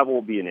the travel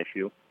will be an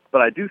issue. But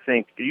I do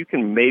think you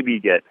can maybe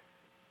get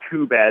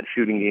 2 bad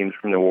shooting games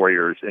from the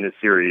Warriors in a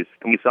series.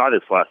 And we saw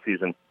this last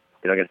season,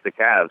 against the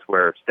Cavs,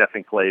 where Steph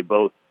and Klay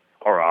both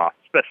are off,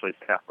 especially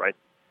Steph, right?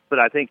 But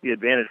I think the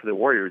advantage for the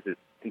Warriors is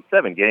in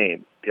 7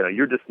 games,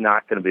 you're just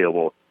not going to be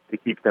able to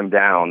keep them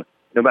down,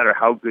 no matter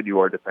how good you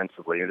are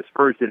defensively. And the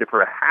Spurs did it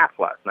for a half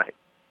last night.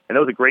 And that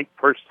was a great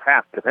first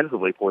half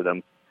defensively for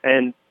them.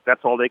 And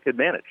that's all they could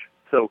manage.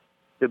 So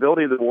the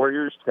ability of the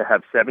Warriors to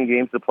have 7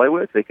 games to play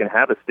with, they can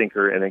have a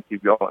stinker and then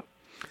keep going.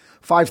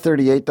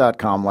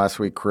 538.com last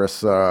week,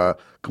 Chris,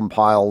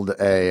 compiled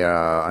a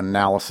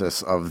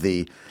analysis of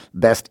the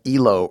best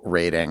ELO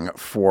rating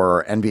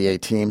for NBA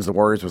teams. The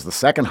Warriors was the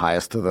second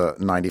highest to the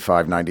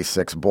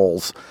 95-96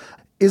 Bulls.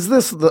 Is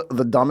this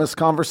the dumbest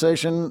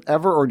conversation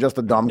ever, or just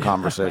a dumb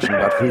conversation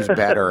about who's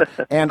better?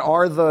 And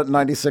are the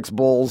 96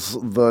 Bulls,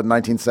 the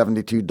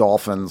 1972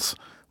 Dolphins,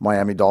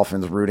 Miami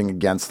Dolphins, rooting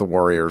against the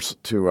Warriors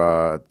to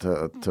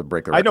break the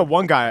record? I know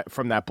one guy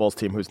from that Bulls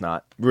team who's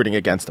not rooting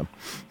against them.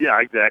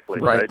 Yeah, exactly.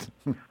 Right.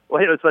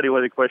 Well, it's funny.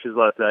 One of the questions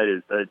last night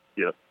is, do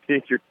you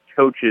think your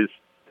coach is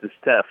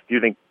Steph? Do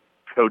you think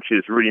coach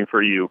is rooting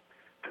for you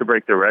to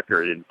break the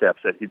record? And Steph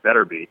said he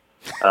better be.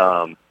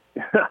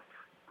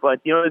 But,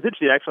 it's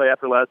interesting. Actually,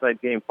 after last night's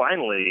game,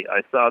 finally,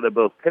 I saw that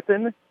both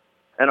Pippen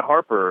and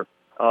Harper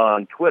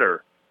on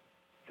Twitter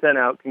sent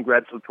out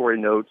congratulatory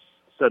notes,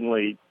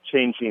 suddenly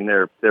changing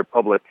their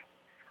public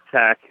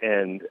tack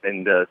and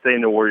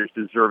saying the Warriors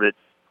deserve it.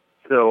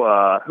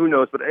 So who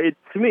knows? But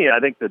to me,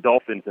 I think the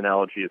Dolphins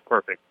analogy is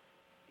perfect.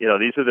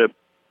 These are the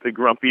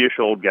grumpyish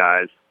old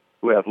guys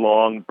who have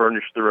long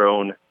burnished their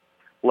own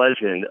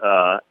legend.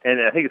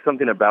 And I think it's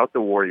something about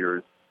the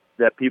Warriors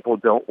that people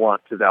don't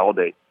want to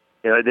validate.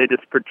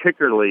 It's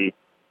particularly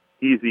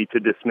easy to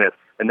dismiss.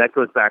 And that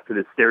goes back to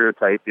the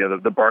stereotype,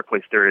 the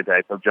Barkley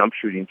stereotype of jump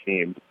shooting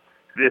teams.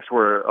 If this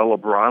were a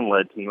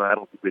LeBron-led team, I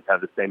don't think we'd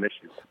have the same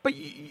issues. But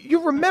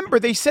you remember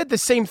they said the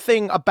same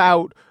thing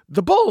about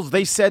the Bulls.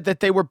 They said that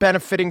they were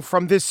benefiting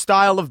from this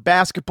style of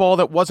basketball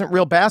that wasn't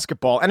real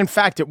basketball. And in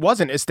fact, it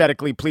wasn't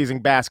aesthetically pleasing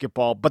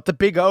basketball. But the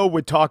Big O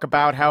would talk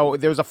about how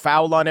there's a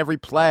foul on every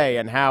play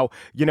and how,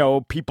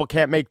 people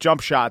can't make jump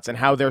shots and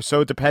how they're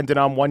so dependent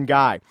on one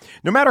guy.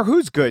 No matter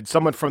who's good,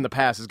 someone from the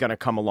past is going to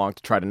come along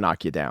to try to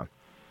knock you down.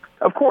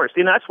 Of course.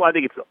 And that's why I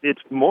think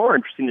it's more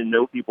interesting to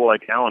know people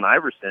like Allen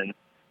Iverson,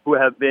 who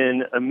have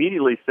been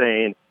immediately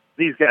saying,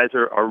 these guys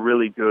are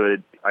really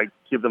good. I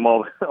give them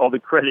all the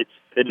credit.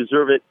 They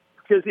deserve it.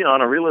 Because,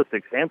 on a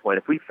realistic standpoint,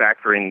 if we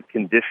factor in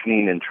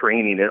conditioning and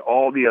training and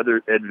all the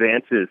other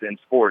advances in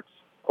sports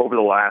over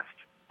the last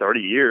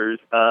 30 years,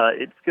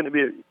 it's going to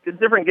be a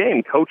different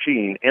game.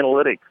 Coaching,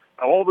 analytics,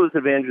 all those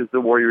advantages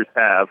the Warriors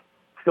have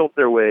tilt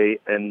their way,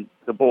 and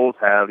the Bulls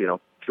have,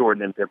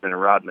 Jordan and Pippen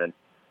and Rodman.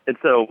 And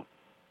so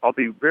I'll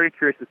be very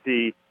curious to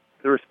see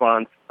the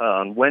response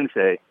on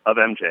Wednesday of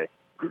MJ.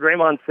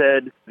 Draymond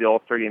said, the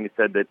All-Star game, he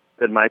said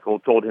that Michael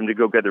told him to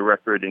go get the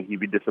record and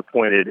he'd be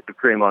disappointed if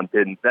Draymond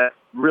didn't. That's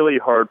really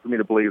hard for me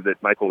to believe that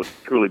Michael would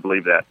truly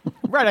believe that.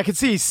 Right, I could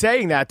see he's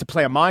saying that to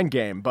play a mind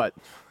game, but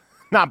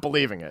not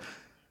believing it.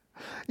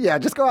 Yeah,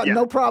 just go out. Yeah.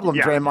 No problem,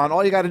 yeah. Draymond.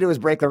 All you got to do is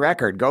break the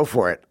record. Go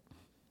for it.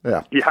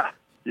 Yeah.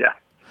 Yeah.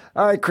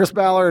 All right, Chris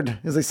Ballard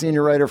is a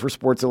senior writer for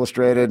Sports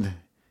Illustrated.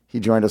 He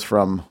joined us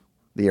from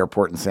the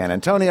airport in San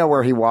Antonio,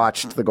 where he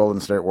watched the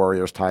Golden State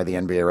Warriors tie the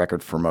NBA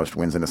record for most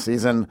wins in a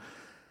season.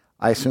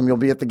 I assume you'll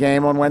be at the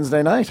game on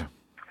Wednesday night.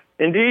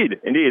 Indeed.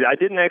 I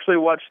didn't actually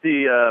watch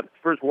the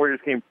first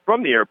Warriors game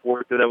from the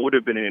airport, so that would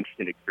have been an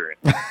interesting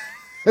experience.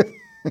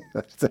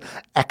 That's an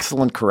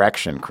excellent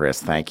correction,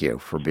 Chris. Thank you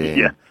for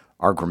being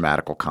our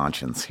grammatical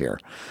conscience here.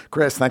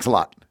 Chris, thanks a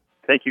lot.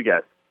 Thank you,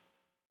 guys.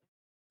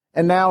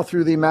 And now,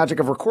 through the magic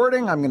of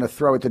recording, I'm going to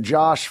throw it to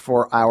Josh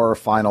for our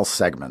final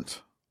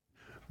segment.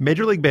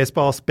 Major League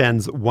Baseball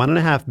spends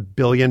 $1.5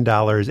 billion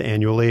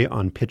annually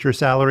on pitcher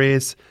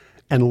salaries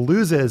and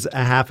loses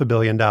 $500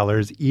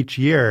 million each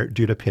year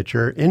due to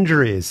pitcher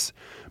injuries.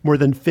 More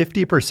than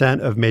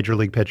 50% of Major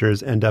League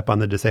pitchers end up on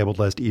the disabled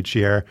list each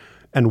year,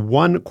 and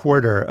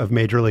 1/4 of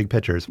Major League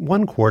pitchers,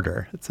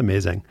 1/4, it's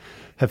amazing,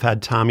 have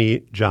had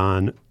Tommy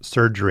John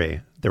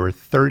surgery. There were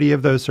 30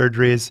 of those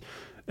surgeries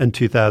in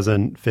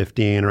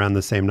 2015, around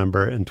the same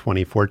number in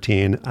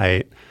 2014.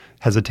 I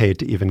hesitate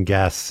to even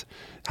guess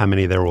how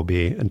many there will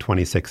be in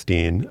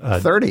 2016.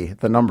 30,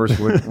 the numbers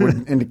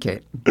would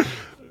indicate.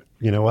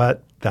 You know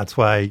what? That's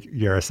why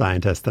you're a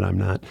scientist and I'm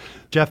not.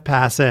 Jeff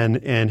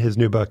Passan, in his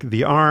new book,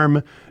 The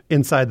Arm,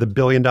 Inside the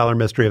Billion-Dollar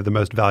Mystery of the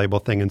Most Valuable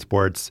Thing in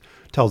Sports,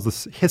 tells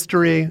the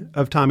history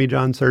of Tommy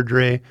John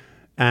surgery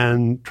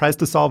and tries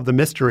to solve the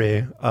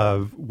mystery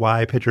of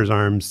why pitchers'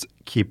 arms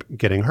keep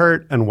getting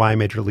hurt and why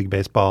Major League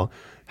Baseball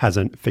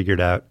hasn't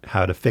figured out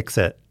how to fix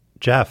it.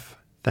 Jeff,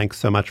 thanks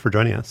so much for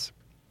joining us.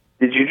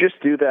 Did you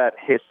just do that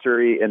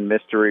history and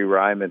mystery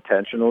rhyme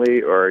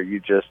intentionally, or are you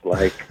just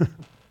like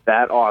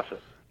that awesome?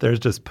 There's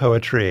just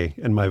poetry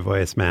in my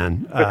voice,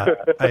 man.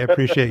 I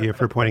appreciate you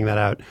for pointing that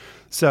out.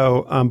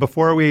 So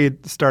before we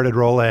started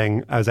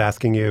rolling, I was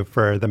asking you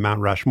for the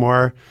Mount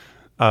Rushmore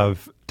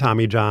of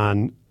Tommy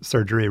John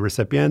surgery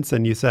recipients,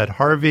 and you said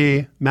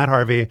Matt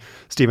Harvey,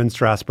 Steven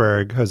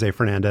Strasburg, Jose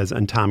Fernandez,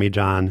 and Tommy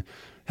John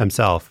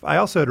himself. I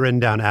also had written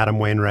down Adam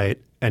Wainwright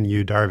and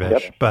Yu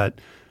Darvish, but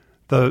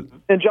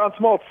and John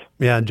Smoltz.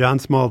 Yeah, John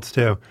Smoltz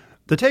too.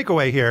 The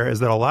takeaway here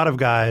is that a lot of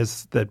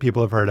guys that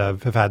people have heard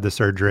of have had the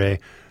surgery.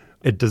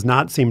 It does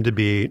not seem to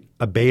be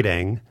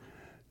abating.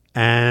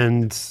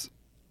 And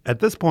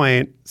at this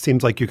point,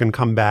 seems like you can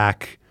come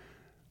back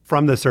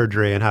from the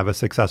surgery and have a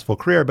successful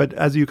career. But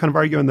as you kind of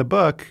argue in the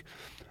book,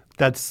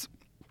 that's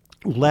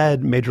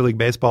led Major League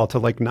Baseball to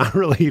like not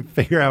really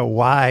figure out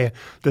why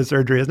the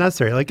surgery is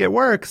necessary. Like it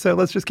works, so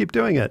let's just keep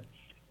doing it.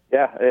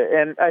 Yeah,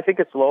 and I think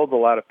it's lulled a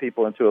lot of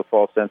people into a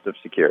false sense of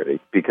security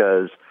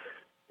because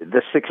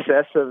the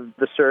success of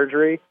the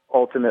surgery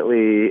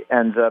ultimately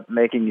ends up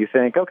making you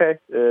think, okay,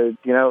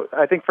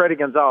 I think Freddie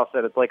Gonzalez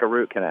said it's like a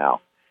root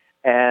canal.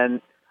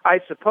 And I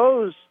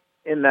suppose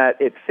in that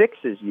it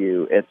fixes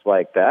you, it's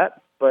like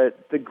that. But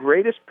the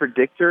greatest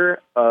predictor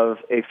of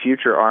a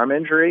future arm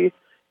injury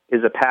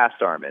is a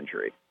past arm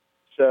injury.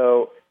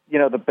 So,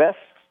 the best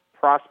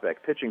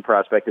pitching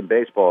prospect in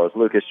baseball is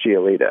Lucas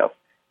Giolito.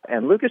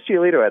 And Lucas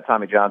Giolito had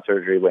Tommy John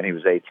surgery when he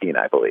was 18,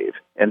 I believe.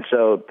 And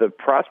so the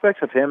prospects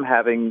of him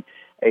having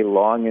a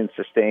long and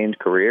sustained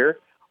career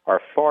are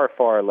far,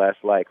 far less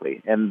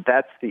likely. And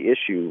that's the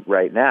issue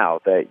right now,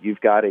 that you've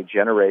got a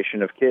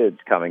generation of kids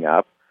coming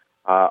up,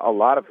 a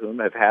lot of whom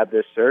have had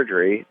this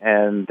surgery,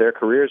 and their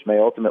careers may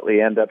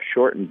ultimately end up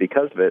shortened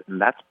because of it. And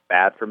that's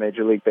bad for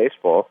Major League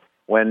Baseball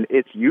when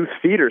its youth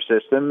feeder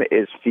system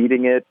is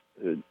feeding it,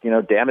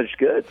 damaged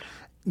goods.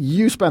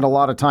 You spent a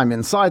lot of time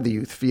inside the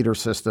youth feeder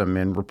system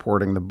in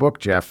reporting the book,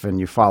 Jeff,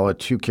 and you followed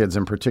two kids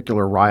in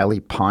particular,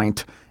 Riley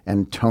Pint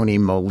and Tony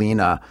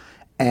Molina.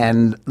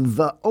 And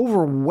the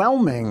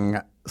overwhelming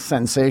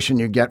sensation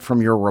you get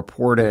from your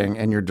reporting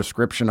and your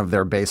description of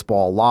their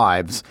baseball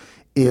lives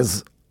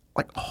is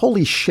like,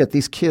 holy shit,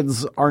 these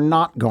kids are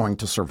not going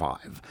to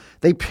survive.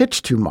 They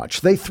pitch too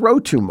much. They throw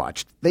too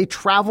much. They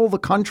travel the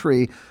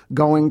country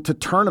going to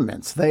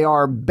tournaments. They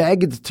are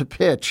begged to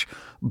pitch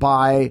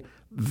by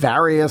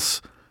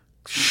various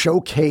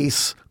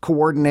showcase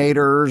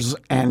coordinators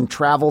and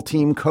travel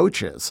team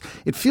coaches.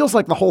 It feels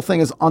like the whole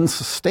thing is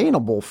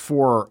unsustainable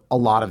for a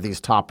lot of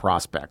these top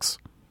prospects.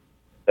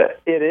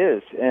 It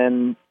is.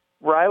 And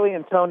Riley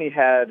and Tony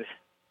had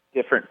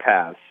different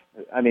paths.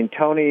 I mean,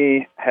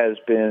 Tony has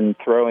been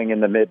throwing in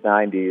the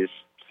mid-90s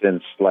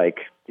since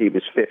he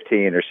was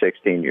 15 or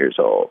 16 years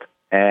old.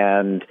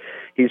 And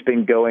he's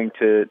been going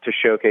to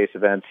showcase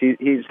events.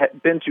 He's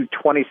been to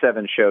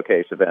 27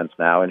 showcase events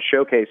now. And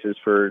showcases,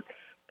 for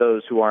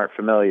those who aren't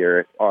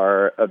familiar,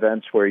 are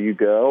events where you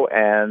go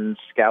and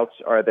scouts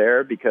are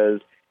there because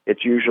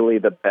it's usually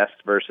the best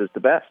versus the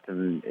best.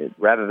 And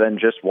rather than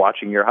just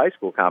watching your high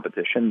school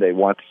competition, they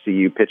want to see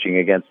you pitching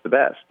against the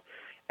best.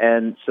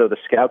 And so the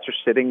scouts are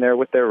sitting there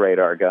with their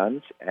radar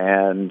guns,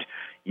 and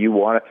you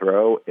want to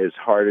throw as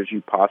hard as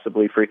you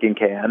possibly freaking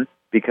can,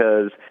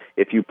 because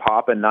if you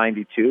pop a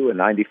 92, a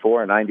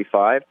 94, a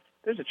 95,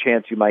 there's a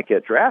chance you might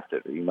get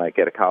drafted or you might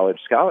get a college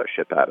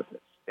scholarship out of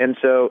this. And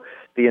so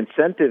the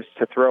incentives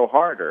to throw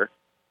harder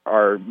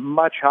are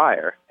much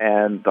higher,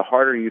 and the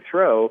harder you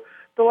throw,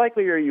 the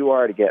likelier you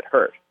are to get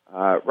hurt.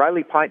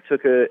 Riley Pint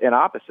took an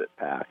opposite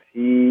path.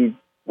 He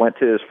went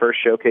to his first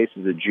showcase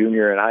as a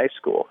junior in high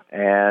school,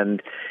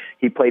 and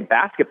he played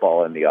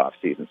basketball in the off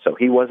season, so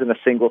he wasn't a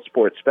single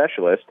sport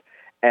specialist.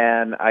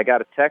 And I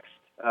got a text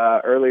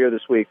earlier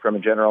this week from a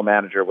general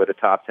manager with a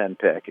top 10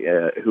 pick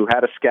who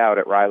had a scout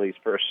at Riley's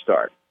first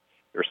start.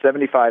 There were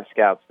 75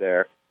 scouts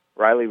there.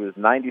 Riley was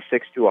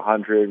 96 to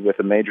 100 with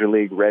a major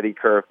league ready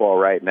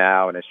curveball right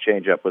now, and his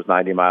changeup was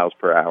 90 miles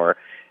per hour.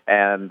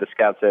 And the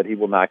scout said he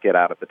will not get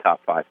out of the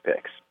top 5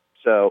 picks.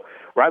 So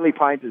Riley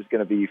Pint is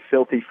going to be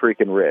filthy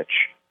freaking rich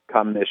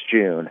come this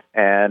June.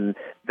 And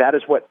that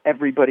is what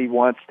everybody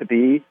wants to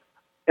be.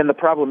 And the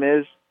problem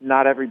is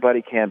not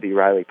everybody can be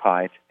Riley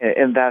Pint.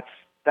 And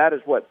that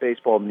is what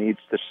baseball needs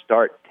to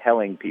start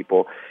telling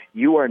people.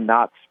 You are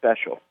not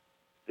special.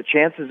 The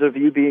chances of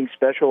you being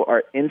special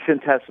are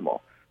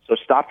infinitesimal. So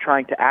stop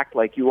trying to act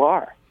like you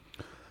are.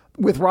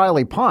 With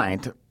Riley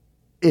Pint,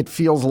 it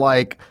feels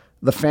like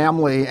the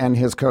family and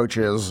his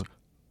coaches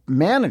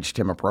managed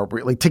him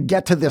appropriately to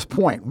get to this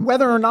point.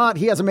 Whether or not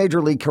he has a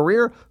major league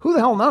career, who the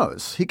hell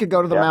knows? He could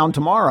go to the mound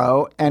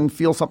tomorrow and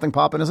feel something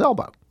pop in his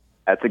elbow.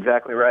 That's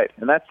exactly right.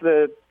 And that's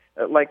the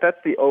Like, that's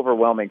the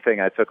overwhelming thing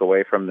I took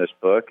away from this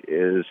book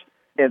is,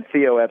 and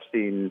Theo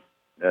Epstein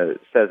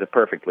says it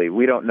perfectly,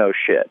 we don't know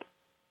shit.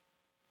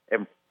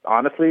 And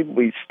honestly,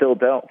 we still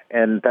don't.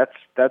 And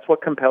that's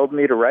what compelled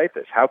me to write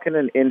this. How can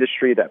an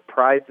industry that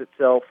prides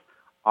itself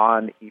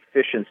on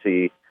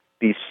efficiency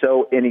be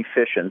so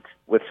inefficient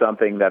with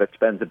something that it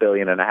spends $1.5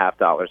 billion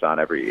on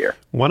every year?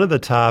 One of the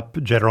top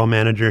general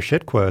manager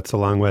shit quotes,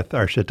 along with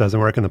 "our shit doesn't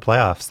work in the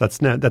playoffs." That's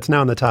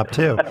now in the top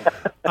 2.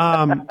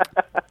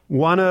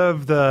 One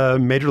of the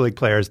major league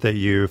players that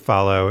you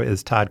follow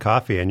is Todd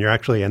Coffey, and you're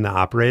actually in the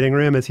operating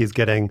room as he's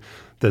getting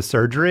the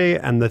surgery.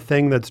 And the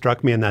thing that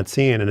struck me in that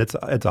scene, and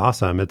it's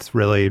awesome. It's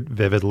really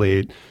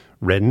vividly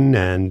written,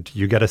 and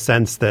you get a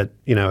sense that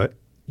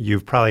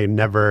you've probably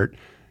never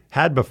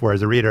had before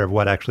as a reader of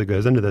what actually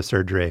goes into the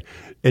surgery.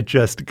 It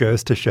just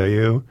goes to show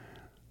you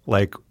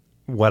like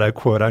what a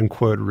quote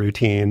unquote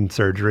routine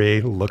surgery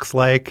looks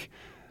like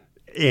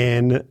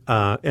in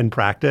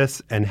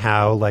practice, and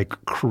how like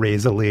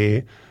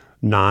crazily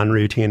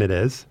non-routine it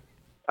is.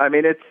 I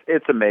mean,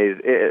 it's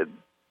amazing.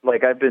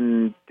 Like, I've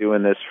been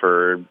doing this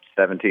for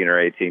 17 or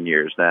 18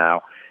 years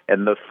now,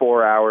 and the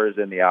 4 hours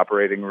in the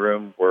operating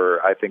room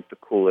were, I think, the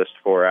coolest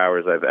 4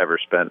 hours I've ever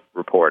spent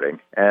reporting.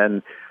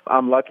 And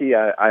I'm lucky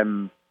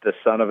I'm the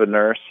son of a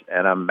nurse,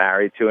 and I'm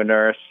married to a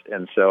nurse,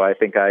 and so I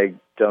think I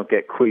don't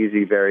get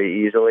queasy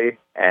very easily.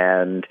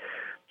 And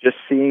just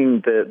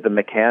seeing the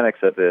mechanics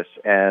of this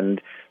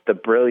and the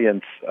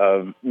brilliance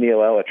of Neil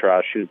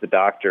Elatrash, who's the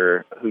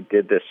doctor who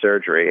did this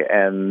surgery,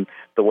 and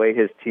the way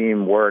his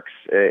team works,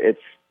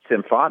 it's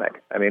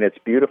symphonic. I mean, it's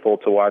beautiful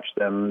to watch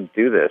them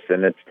do this,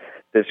 and it's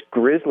this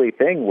grisly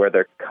thing where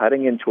they're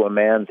cutting into a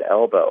man's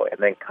elbow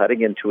and then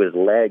cutting into his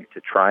leg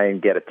to try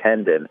and get a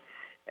tendon.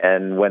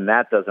 And when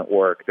that doesn't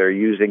work, they're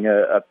using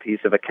a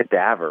piece of a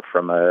cadaver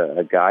from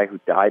a guy who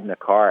died in a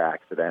car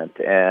accident.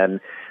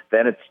 And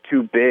then it's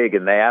too big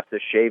and they have to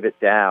shave it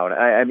down.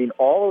 I mean,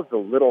 all of the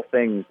little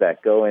things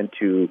that go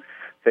into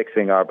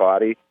fixing our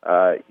body,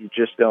 you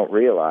just don't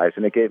realize.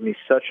 And it gave me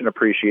such an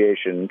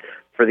appreciation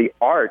for the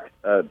art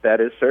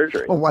that is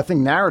surgery. Well, I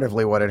think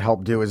narratively what it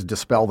helped do is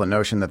dispel the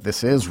notion that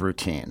this is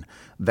routine,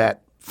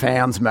 that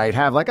fans might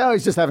have, like, oh,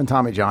 he's just having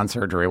Tommy John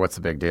surgery. What's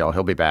the big deal?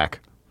 He'll be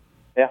back.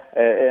 Yeah,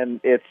 and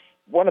it's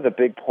one of the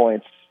big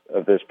points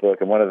of this book,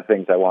 and one of the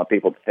things I want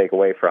people to take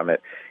away from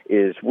it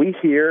is we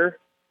hear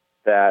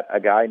that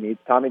a guy needs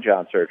Tommy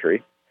John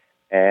surgery,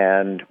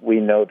 and we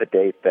know the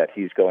date that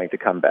he's going to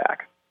come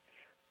back.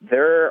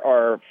 There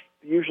are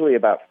usually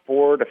about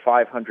 400 to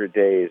 500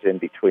 days in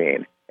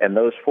between, and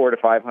those 400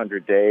 to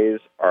 500 days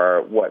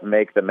are what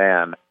make the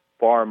man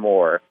far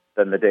more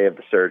than the day of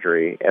the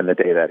surgery and the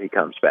day that he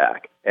comes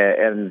back.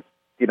 And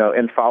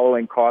in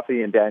following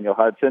Coffey and Daniel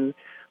Hudson,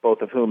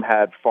 both of whom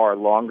had far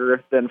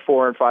longer than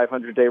 400 and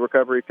 500 day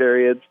recovery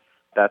periods,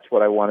 that's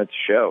what I wanted to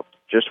show.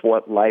 Just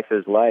what life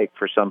is like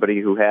for somebody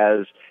who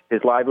has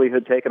his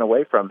livelihood taken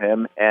away from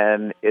him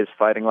and is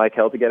fighting like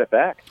hell to get it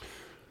back.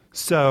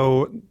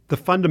 So the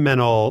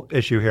fundamental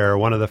issue here,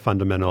 one of the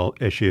fundamental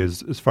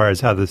issues as far as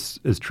how this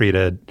is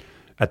treated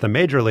at the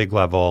major league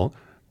level,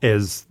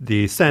 is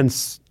the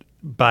sense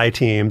by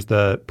teams,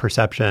 the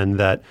perception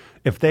that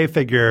if they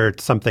figure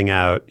something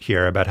out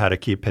here about how to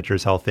keep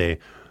pitchers healthy,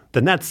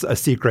 then that's a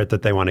secret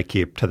that they want to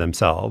keep to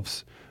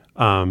themselves.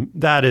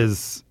 That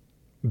is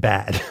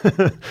bad.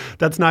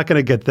 That's not going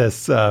to get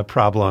this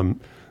problem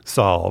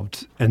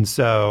solved. And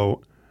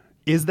so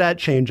is that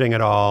changing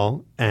at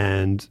all?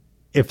 And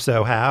if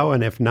so, how?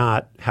 And if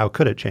not, how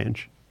could it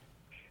change?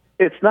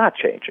 It's not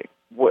changing.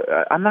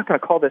 I'm not going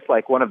to call this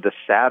like one of the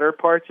sadder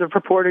parts of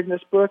reporting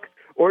this book,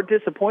 or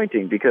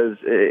disappointing, because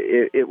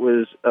it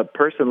was a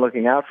person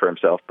looking out for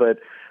himself. But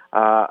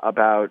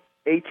about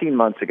 18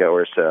 months ago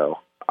or so,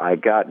 I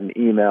got an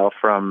email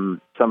from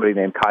somebody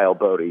named Kyle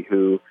Bodie,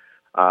 who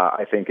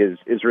I think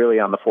is really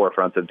on the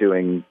forefront of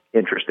doing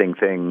interesting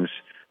things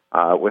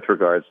with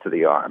regards to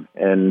the arm.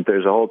 And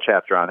there's a whole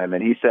chapter on him.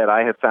 And he said,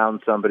 I have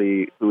found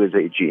somebody who is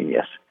a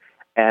genius.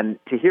 And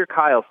to hear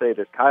Kyle say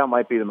this, Kyle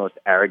might be the most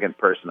arrogant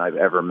person I've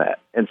ever met.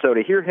 And so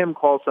to hear him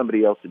call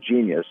somebody else a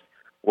genius,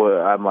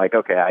 well, I'm like,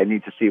 okay, I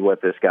need to see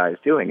what this guy is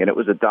doing. And it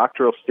was a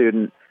doctoral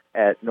student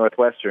at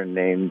Northwestern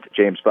named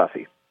James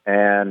Buffy.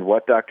 And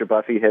what Dr.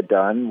 Buffy had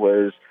done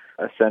was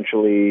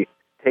essentially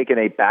taken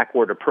a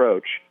backward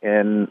approach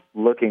in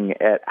looking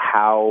at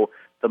how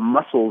the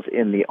muscles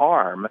in the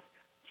arm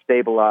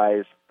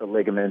stabilize the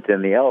ligament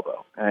in the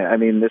elbow. I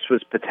mean, this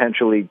was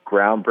potentially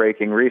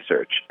groundbreaking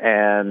research.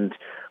 And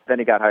then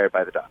he got hired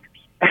by the Dodgers.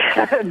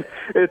 And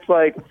it's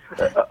like,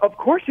 of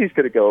course he's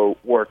going to go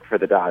work for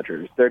the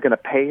Dodgers. They're going to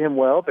pay him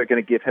well. They're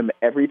going to give him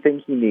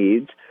everything he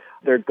needs.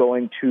 They're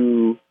going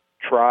to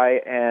try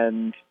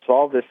and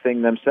solve this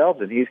thing themselves,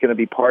 and he's going to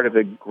be part of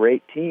a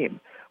great team.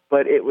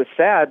 But it was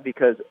sad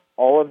because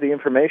all of the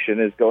information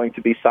is going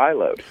to be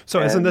siloed.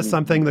 So isn't this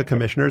something the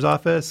commissioner's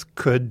office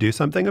could do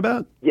something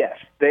about? Yes,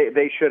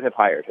 they should have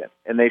hired him,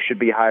 and they should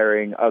be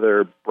hiring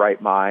other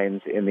bright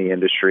minds in the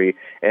industry.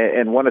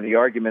 And one of the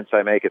arguments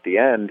I make at the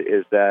end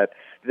is that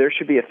there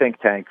should be a think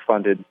tank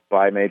funded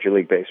by Major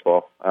League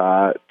Baseball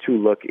to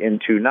look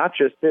into not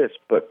just this,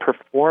 but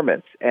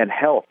performance and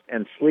health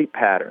and sleep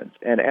patterns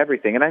and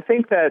everything. And I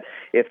think that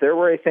if there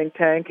were a think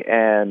tank,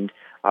 and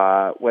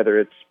whether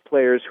it's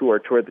players who are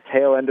toward the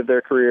tail end of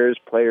their careers,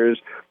 players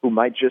who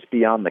might just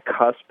be on the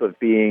cusp of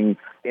being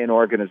in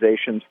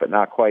organizations but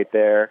not quite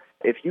there,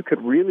 if you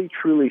could really,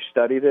 truly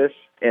study this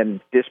and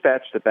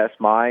dispatch the best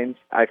minds,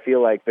 I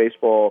feel like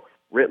baseball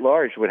writ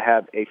large would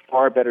have a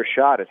far better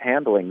shot at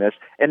handling this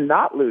and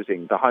not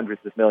losing the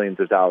hundreds of millions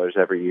of dollars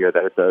every year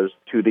that it does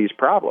to these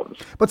problems.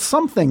 But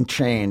something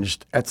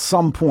changed at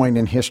some point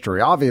in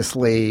history.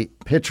 Obviously,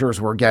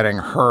 pitchers were getting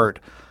hurt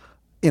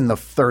in the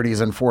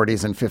 30s and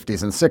 40s and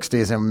 50s and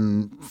 60s,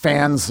 and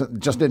fans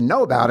just didn't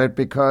know about it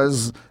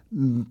because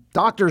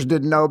doctors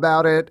didn't know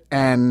about it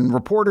and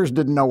reporters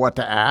didn't know what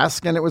to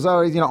ask. And it was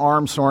always,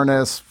 arm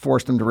soreness,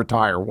 forced him to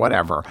retire,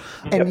 whatever.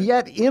 And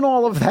yet in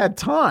all of that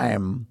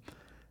time,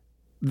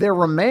 there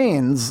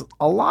remains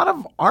a lot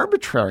of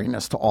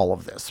arbitrariness to all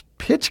of this.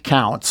 Pitch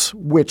counts,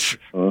 which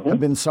have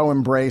been so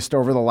embraced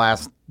over the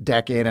last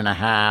decade and a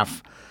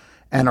half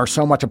and are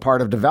so much a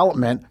part of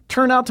development,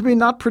 turn out to be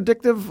not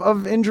predictive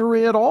of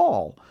injury at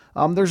all.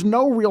 There's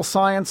no real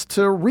science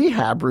to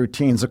rehab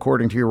routines,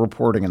 according to your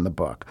reporting in the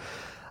book.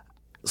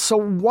 So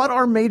what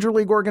are major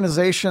league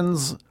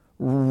organizations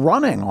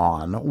running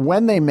on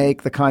when they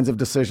make the kinds of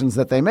decisions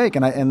that they make?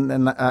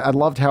 And I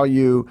loved how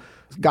you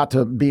got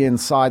to be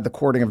inside the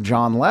courting of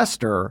John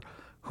Lester,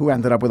 who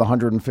ended up with a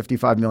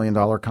 $155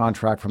 million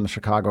contract from the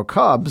Chicago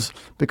Cubs,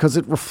 because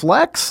it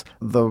reflects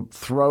the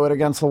throw it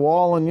against the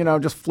wall and,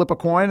 just flip a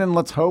coin and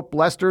let's hope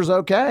Lester's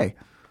okay.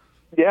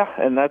 Yeah,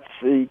 and that's,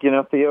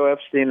 Theo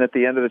Epstein at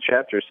the end of the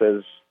chapter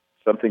says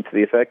something to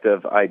the effect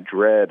of, I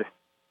dread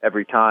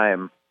every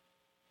time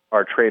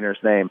our trainer's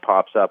name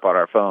pops up on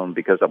our phone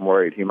because I'm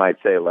worried he might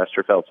say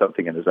Lester felt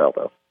something in his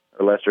elbow,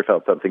 or Lester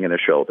felt something in his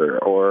shoulder,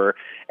 or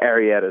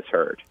Arrieta's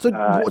hurt. So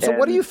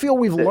what do you feel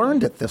we've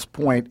learned at this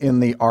point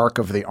in the arc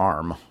of the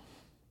arm?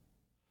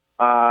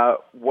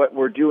 What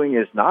we're doing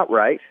is not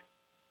right.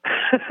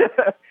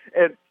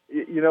 And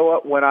you know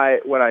what? When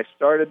I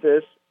started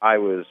this, I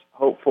was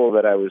hopeful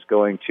that I was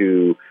going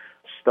to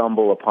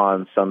stumble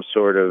upon some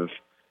sort of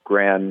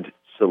grand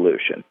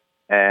solution.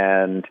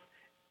 And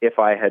if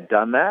I had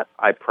done that,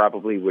 I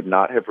probably would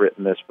not have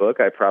written this book.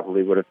 I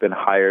probably would have been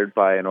hired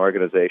by an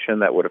organization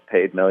that would have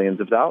paid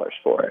millions of dollars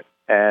for it.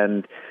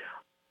 And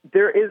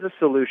there is a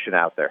solution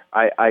out there.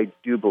 I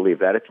do believe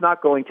that. It's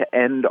not going to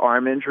end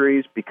arm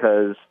injuries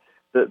because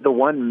the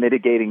one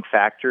mitigating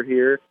factor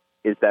here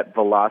is that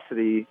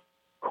velocity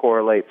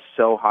correlates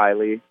so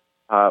highly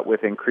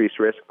with increased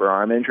risk for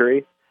arm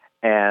injury,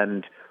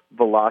 and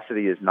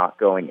velocity is not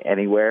going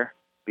anywhere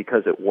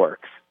because it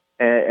works.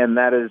 And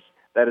that is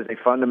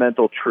a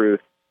fundamental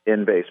truth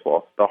in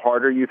baseball. The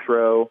harder you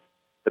throw,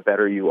 the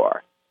better you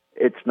are.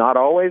 It's not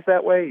always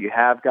that way. You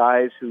have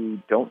guys who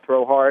don't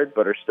throw hard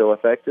but are still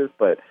effective,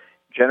 but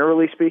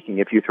generally speaking,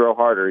 if you throw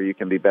harder, you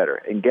can be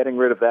better. And getting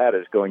rid of that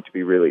is going to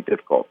be really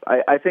difficult.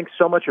 I think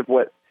so much of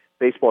what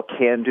baseball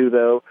can do,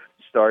 though,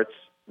 starts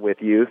with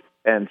youth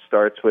and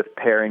starts with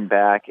paring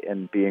back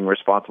and being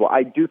responsible.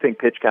 I do think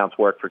pitch counts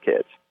work for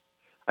kids.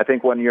 I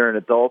think when you're an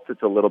adult,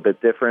 it's a little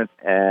bit different,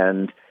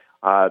 and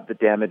the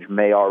damage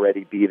may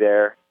already be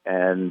there,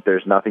 and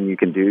there's nothing you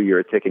can do. You're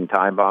a ticking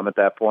time bomb at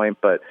that point.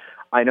 But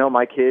I know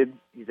my kid,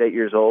 he's 8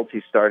 years old.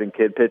 He's starting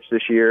kid pitch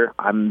this year.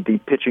 I'm the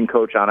pitching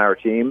coach on our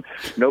team.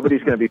 Nobody's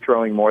going to be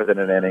throwing more than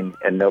an inning,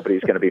 and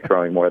nobody's going to be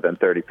throwing more than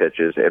 30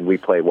 pitches, and we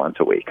play once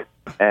a week.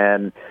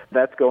 And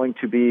that's going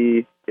to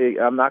be –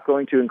 I'm not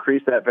going to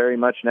increase that very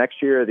much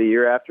next year or the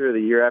year after or the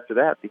year after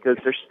that because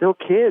they're still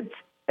kids,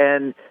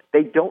 and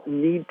they don't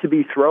need to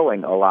be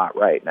throwing a lot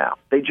right now.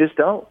 They just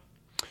don't.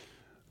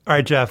 All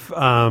right, Jeff,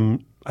 I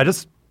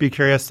just be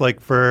curious,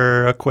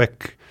 for a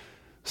quick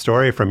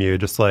story from you,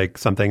 just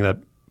something that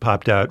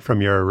popped out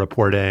from your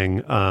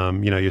reporting.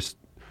 You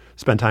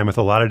spent time with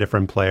a lot of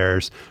different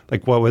players.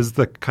 What was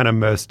the kind of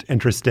most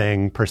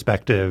interesting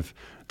perspective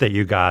that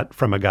you got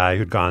from a guy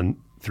who'd gone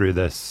through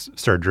this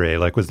surgery?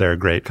 Was there a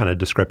great kind of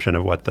description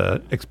of what the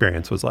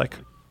experience was like?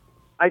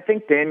 I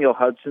think Daniel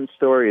Hudson's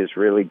story is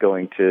really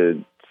going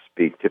to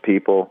speak to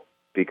people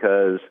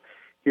because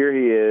here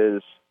he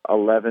is,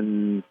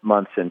 11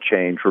 months and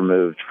change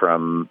removed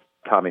from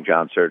Tommy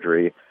John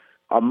surgery,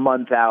 a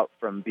month out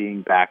from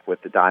being back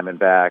with the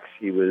Diamondbacks.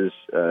 He was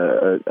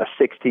a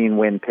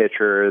 16-win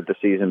pitcher the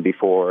season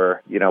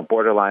before,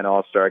 borderline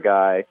all-star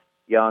guy.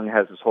 Young,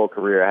 has his whole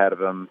career ahead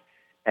of him.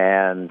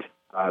 And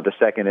the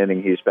second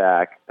inning he's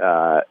back,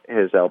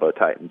 his elbow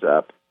tightens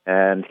up.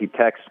 And he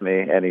texts me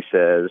and he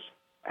says,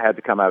 I had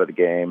to come out of the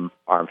game.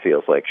 Arm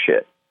feels like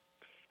shit.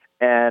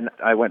 And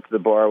I went to the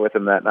bar with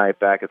him that night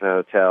back at the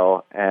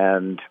hotel,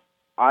 and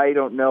I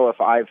don't know if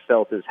I've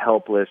felt as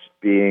helpless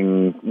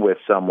being with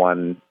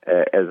someone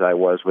as I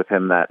was with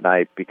him that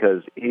night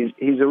because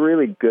he's a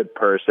really good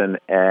person,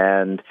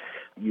 and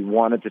you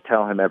wanted to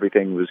tell him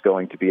everything was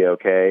going to be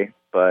okay,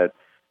 but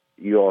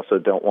you also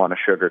don't want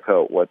to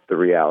sugarcoat what the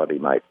reality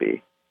might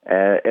be.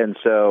 And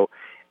so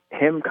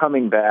him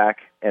coming back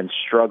and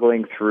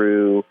struggling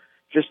through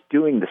just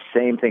doing the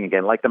same thing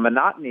again. Like, the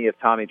monotony of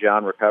Tommy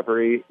John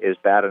recovery is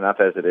bad enough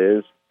as it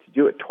is. To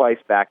do it twice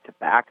back to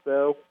back,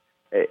 though,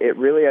 it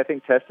really, I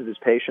think, tested his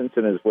patience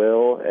and his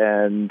will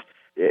and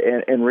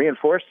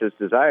reinforced his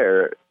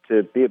desire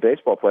to be a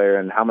baseball player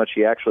and how much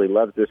he actually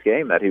loves this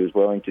game, that he was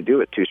willing to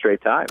do it 2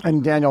 straight times.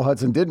 And Daniel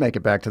Hudson did make it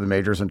back to the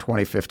majors in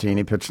 2015.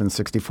 He pitched in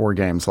 64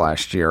 games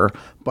last year,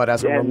 but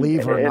as a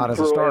reliever, not as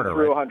a starter. And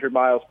threw 100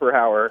 miles per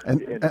hour in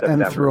September.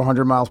 And threw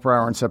 100 miles per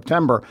hour in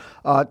September.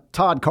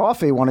 Todd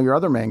Coffey, one of your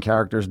other main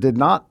characters,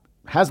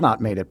 has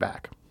not made it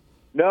back.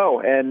 No,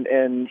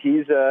 and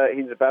he's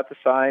about to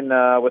sign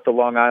with the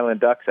Long Island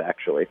Ducks,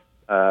 actually.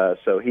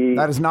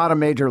 That is not a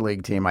major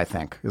league team, I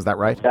think. Is that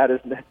right? That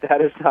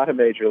is not a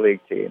major league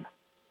team.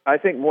 I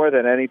think more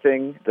than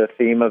anything, the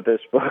theme of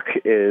this book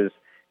is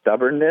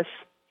stubbornness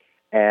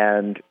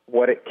and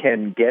what it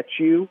can get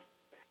you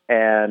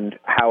and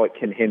how it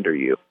can hinder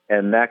you.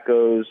 And that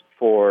goes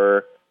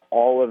for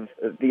all of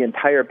the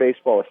entire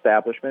baseball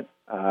establishment,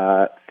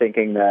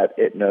 thinking that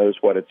it knows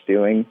what it's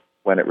doing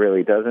when it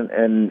really doesn't.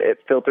 And it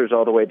filters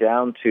all the way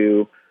down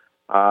to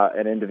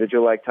an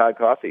individual like Todd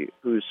Coffey,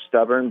 who's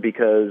stubborn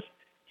because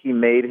he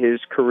made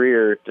his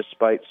career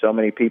despite so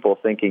many people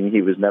thinking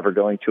he was never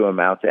going to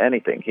amount to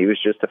anything. He was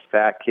just a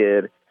fat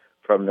kid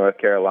from North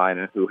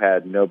Carolina who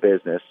had no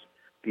business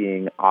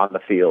being on the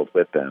field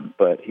with them.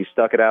 But he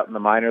stuck it out in the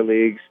minor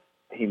leagues.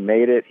 He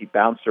made it. He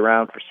bounced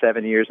around for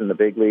 7 years in the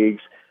big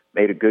leagues,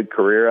 made a good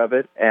career of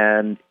it,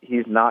 and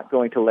he's not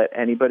going to let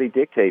anybody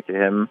dictate to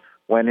him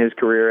when his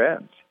career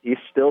ends. He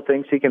still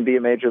thinks he can be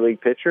a major league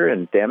pitcher,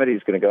 and damn it,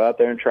 he's going to go out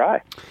there and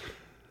try.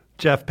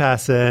 Jeff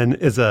Passan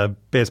is a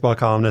baseball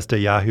columnist at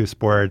Yahoo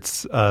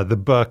Sports. The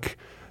book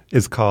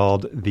is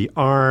called The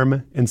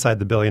Arm: Inside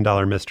the $1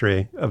 Billion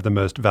Mystery of the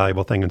Most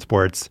Valuable Thing in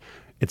Sports.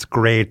 It's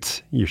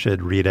great. You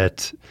should read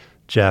it.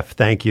 Jeff,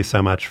 thank you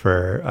so much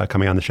for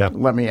coming on the show.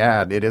 Let me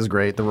add, it is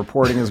great. The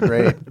reporting is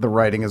great. The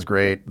writing is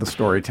great. The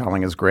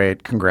storytelling is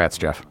great. Congrats,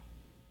 Jeff.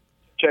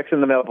 Checks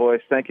in the mail, boys.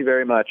 Thank you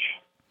very much.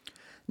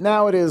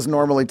 Now it is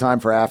normally time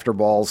for After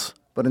Balls,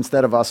 but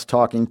instead of us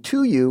talking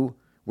to you,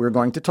 we're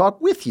going to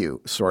talk with you,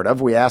 sort of.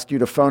 We asked you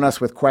to phone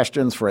us with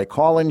questions for a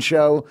call-in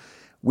show.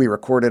 We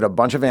recorded a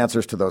bunch of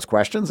answers to those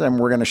questions, and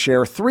we're going to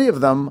share 3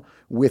 of them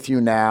with you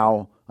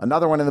now,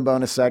 another one in the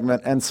bonus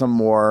segment, and some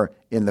more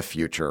in the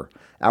future.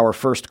 Our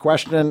first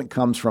question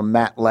comes from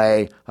Matt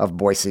Lay of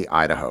Boise,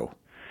 Idaho.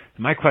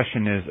 My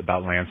question is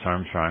about Lance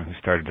Armstrong, who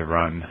started to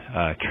run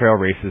trail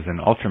races and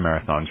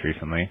ultramarathons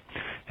recently.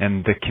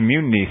 And the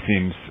community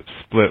seems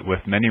split, with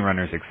many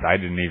runners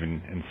excited and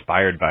even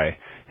inspired by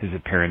his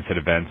appearance at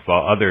events,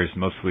 while others,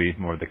 mostly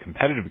more of the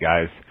competitive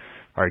guys,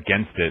 are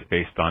against it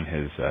based on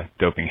his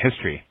doping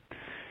history.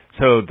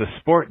 So the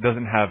sport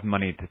doesn't have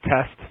money to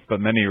test, but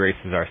many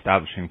races are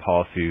establishing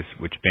policies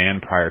which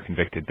ban prior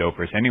convicted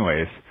dopers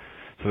anyways.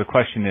 So the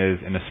question is,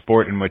 in a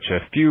sport in which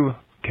a few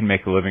can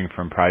make a living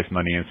from prize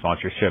money and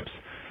sponsorships,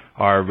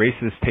 are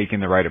races taking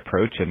the right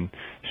approach, and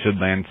should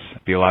Lance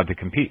be allowed to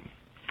compete?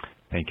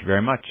 Thank you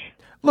very much.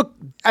 Look,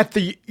 at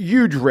the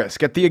huge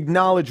risk, at the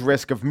acknowledged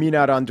risk of me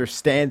not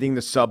understanding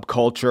the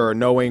subculture or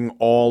knowing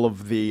all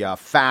of the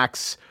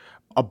facts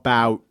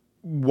about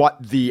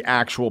what the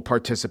actual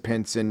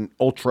participants in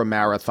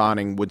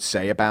ultramarathoning would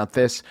say about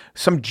this,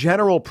 some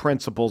general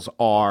principles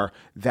are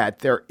that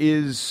there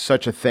is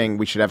such a thing.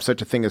 We should have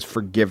such a thing as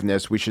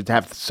forgiveness. We should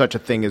have such a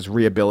thing as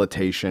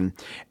rehabilitation.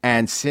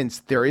 And since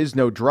there is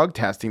no drug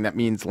testing, that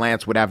means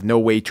Lance would have no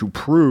way to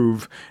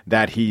prove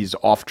that he's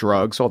off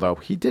drugs, although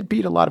he did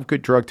beat a lot of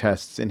good drug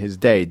tests in his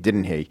day,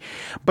 didn't he?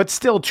 But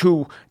still,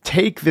 to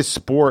take this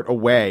sport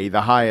away,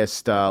 the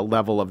highest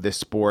level of this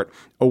sport,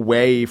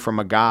 away from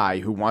a guy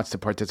who wants to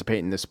participate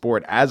in this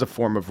sport as a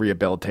form of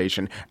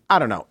rehabilitation, I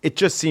don't know. It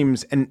just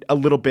seems a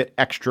little bit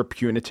extra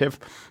punitive.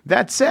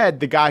 That said,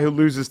 the guy who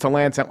loses to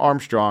Lance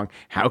Armstrong,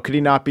 how could he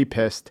not be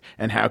pissed?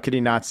 And how could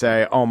he not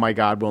say, oh my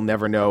God, we'll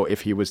never know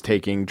if he was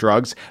taking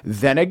drugs?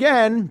 Then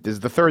again, this is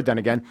the third then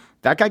again,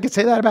 that guy could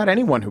say that about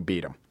anyone who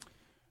beat him.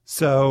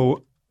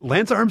 So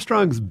Lance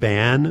Armstrong's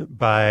ban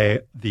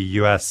by the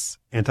U.S.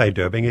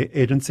 anti-doping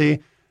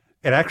agency,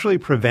 it actually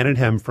prevented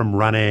him from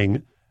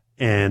running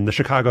in the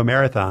Chicago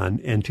Marathon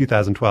in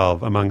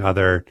 2012, among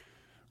other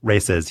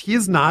races. He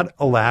is not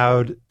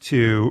allowed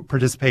to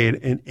participate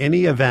in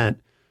any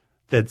event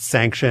that's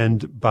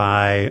sanctioned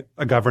by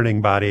a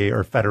governing body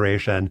or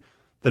federation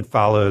that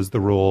follows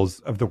the rules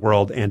of the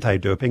World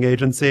Anti-Doping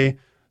Agency.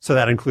 So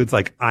that includes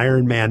like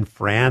Ironman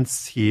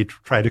France. He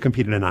tried to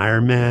compete in an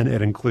Ironman.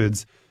 It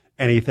includes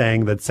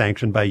anything that's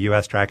sanctioned by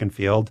U.S. Track and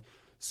Field.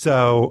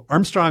 So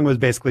Armstrong was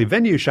basically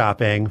venue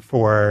shopping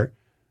for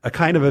a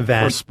kind of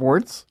event.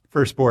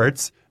 For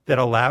sports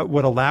that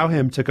would allow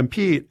him to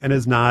compete and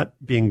is not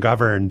being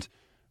governed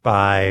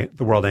by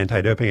the World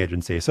Anti-Doping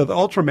Agency. So the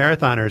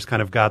ultramarathoners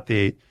kind of got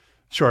the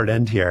short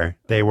end here.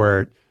 They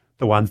were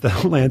the ones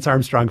that Lance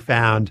Armstrong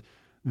found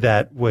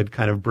that would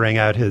kind of bring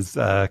out his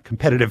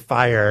competitive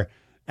fire,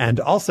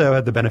 and also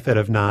had the benefit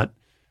of not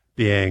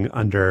being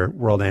under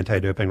World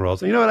Anti-Doping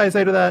rules. And you know what I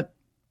say to that?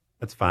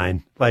 That's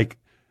fine. Like,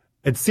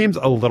 it seems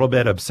a little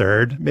bit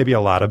absurd, maybe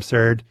a lot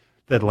absurd,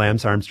 that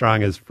Lance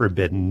Armstrong is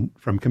forbidden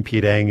from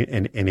competing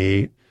in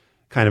any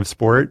kind of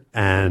sport.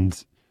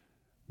 And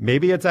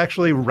maybe it's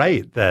actually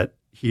right that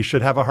he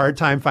should have a hard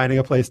time finding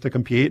a place to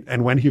compete.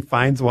 And when he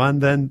finds one,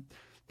 then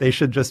they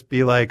should just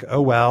be like,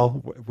 oh,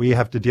 well, we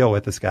have to deal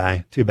with this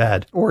guy. Too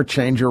bad. Or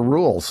change your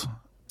rules.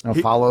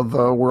 Follow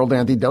the World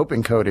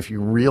Anti-Doping Code if you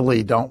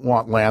really don't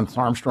want Lance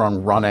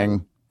Armstrong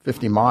running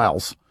 50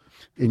 miles.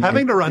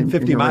 Having to run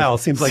 50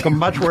 miles seems like a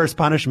much worse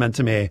punishment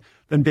to me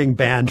than being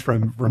banned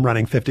from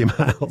running 50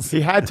 miles.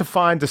 He had to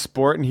find a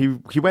sport, and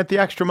he went the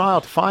extra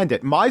mile to find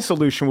it. My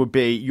solution would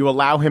be you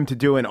allow him to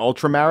do an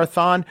ultra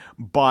marathon,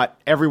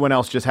 but everyone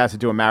else just has to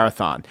do a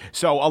marathon.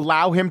 So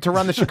allow him to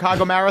run the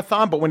Chicago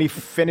Marathon, but when he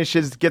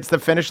gets the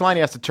finish line,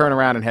 he has to turn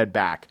around and head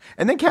back.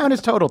 And then count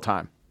his total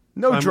time.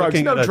 No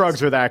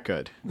drugs are that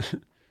good.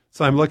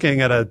 So I'm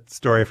looking at a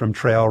story from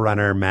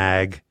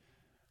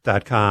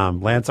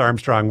trailrunnermag.com. Lance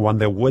Armstrong won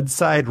the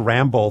Woodside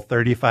Ramble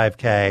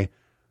 35K,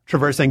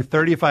 traversing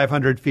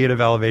 3,500 feet of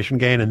elevation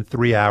gain in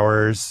 3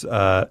 hours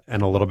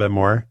and a little bit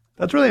more.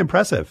 That's really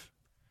impressive.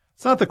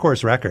 It's not the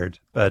course record,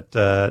 but,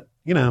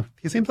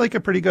 he seems like a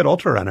pretty good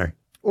ultra runner.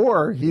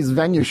 Or he's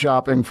venue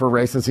shopping for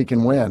races he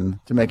can win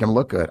to make him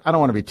look good. I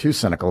don't want to be too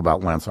cynical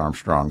about Lance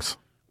Armstrong's.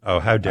 Oh,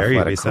 how dare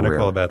you be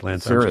cynical about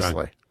Lance Armstrong?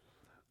 Seriously.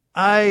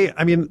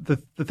 I mean,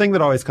 the thing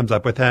that always comes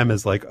up with him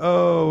is like,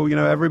 oh,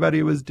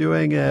 everybody was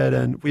doing it.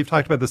 And we've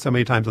talked about this so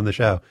many times on the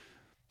show.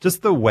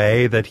 Just the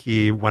way that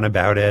he went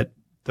about it,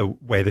 the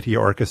way that he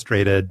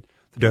orchestrated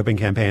the doping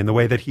campaign, the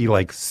way that he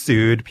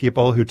sued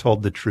people who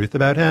told the truth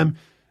about him.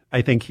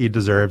 I think he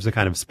deserves a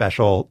kind of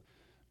special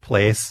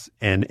place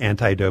in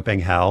anti-doping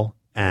hell.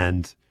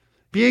 And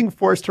being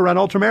forced to run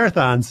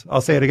ultramarathons,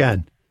 I'll say it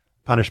again,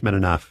 punishment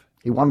enough.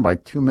 He won by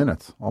 2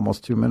 minutes,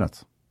 almost 2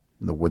 minutes.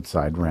 The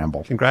Woodside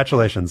Ramble.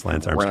 Congratulations,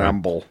 Lance Armstrong.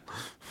 Ramble.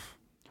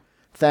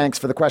 Thanks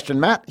for the question,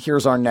 Matt.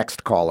 Here's our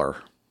next caller.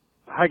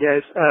 Hi,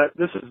 guys.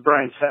 This is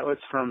Brian Setwitz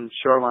from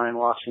Shoreline,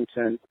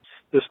 Washington.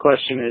 This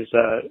question is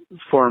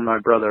for my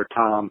brother,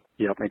 Tom.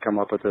 You helped me come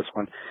up with this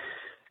one.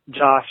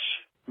 Josh,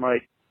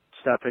 Mike,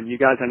 Stephen, you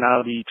guys are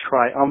now the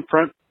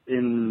triumvirate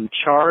in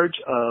charge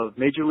of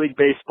Major League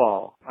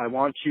Baseball. I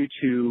want you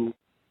to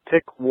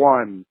pick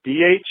one,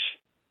 DH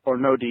or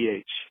no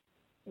DH.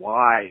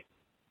 Why?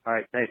 All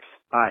right, thanks.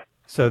 Bye.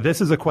 So this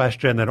is a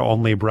question that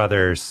only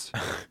brothers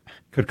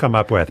could come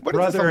up with. What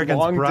brother is this, against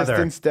long brother.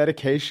 Distance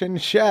dedication?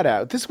 Shout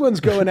out. This one's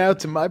going out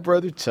to my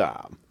brother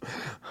Tom.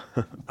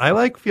 I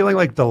like feeling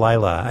like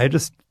Delilah. I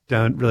just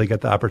don't really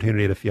get the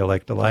opportunity to feel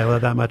like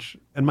Delilah that much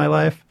in my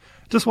life.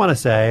 Just want to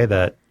say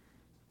that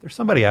there's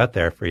somebody out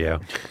there for you.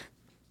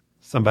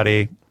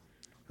 Somebody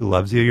who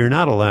loves you. You're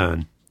not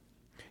alone.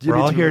 We're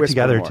all here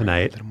together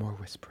tonight. A little more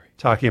whispering.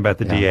 Talking about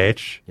the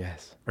DH.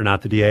 Yes. Or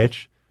not the DH.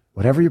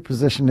 Whatever your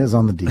position is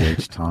on the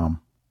DH, Tom.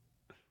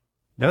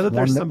 Know that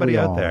there's somebody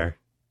out there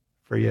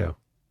for you.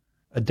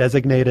 A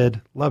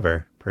designated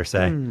lover, per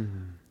se.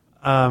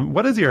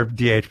 What is your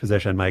DH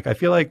position, Mike? I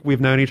feel like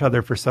we've known each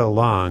other for so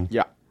long.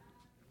 Yeah.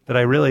 That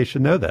I really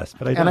should know this,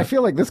 but I don't. And I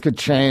feel like this could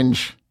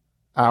change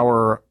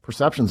our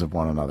perceptions of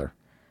one another.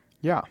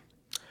 Yeah.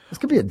 This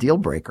could be a deal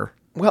breaker.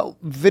 Well,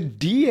 the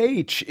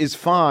DH is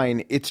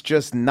fine. It's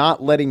just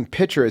not letting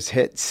pitchers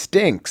hit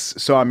stinks.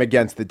 So I'm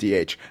against the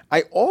DH.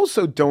 I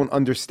also don't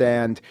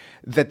understand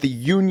that the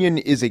union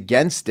is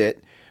against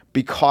it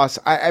because,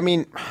 I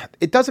mean,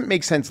 it doesn't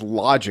make sense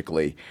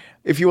logically.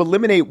 If you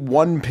eliminate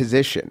one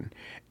position,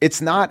 it's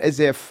not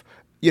as if,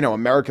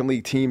 American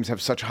League teams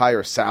have such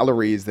higher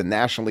salaries than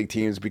National League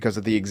teams because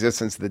of the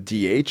existence of the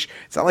DH.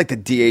 It's not like the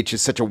DH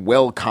is such a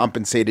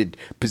well-compensated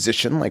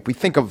position. Like we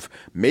think of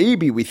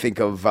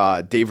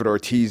David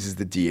Ortiz as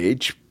the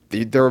DH.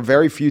 There are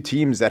very few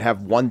teams that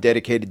have one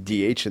dedicated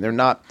DH, and they're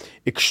not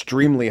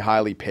extremely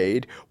highly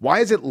paid. Why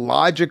is it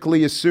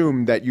logically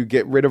assumed that you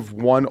get rid of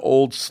one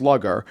old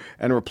slugger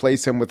and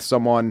replace him with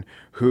someone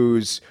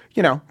who's,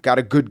 got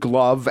a good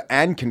glove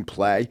and can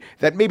play,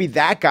 that maybe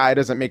that guy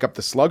doesn't make up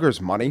the slugger's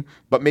money,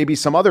 but maybe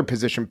some other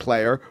position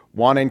player,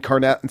 Juan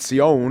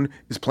Encarnacion,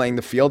 is playing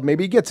the field,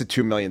 maybe he gets a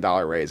 $2 million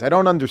raise. I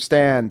don't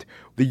understand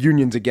the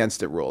union's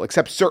against it rule,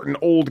 except certain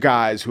old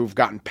guys who've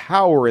gotten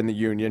power in the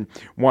union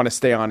want to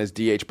stay on as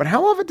DH. But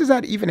how often does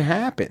that even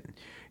happen?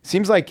 It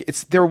seems like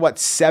there are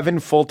 7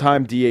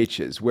 full-time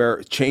DHs.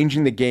 We're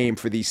changing the game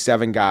for these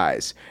 7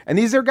 guys. And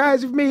these are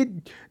guys who've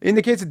made, in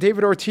the case of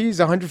David Ortiz,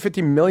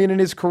 $150 million in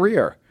his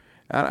career.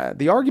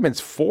 The arguments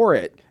for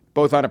it,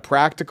 both on a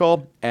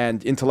practical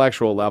and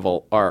intellectual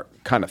level, are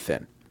kind of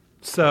thin.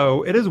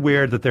 So it is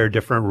weird that there are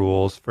different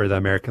rules for the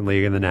American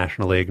League and the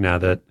National League now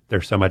that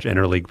there's so much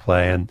interleague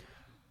play, and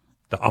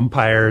the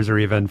umpires are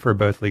even for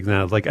both leagues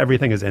now. It's like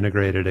everything is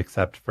integrated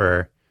except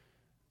for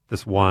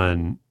this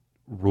one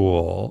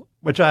rule,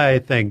 which I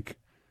think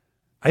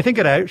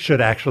it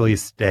should actually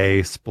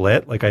stay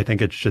split. Like I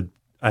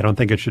don't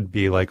think it should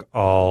be like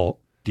all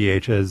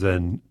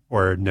DHs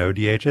or no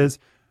DHs.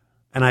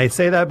 And I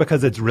say that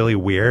because it's really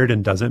weird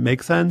and doesn't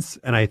make sense.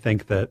 And I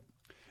think that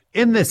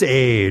in this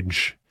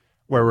age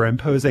where we're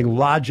imposing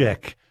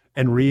logic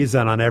and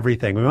reason on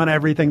everything. We want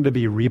everything to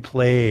be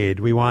replayed.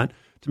 We want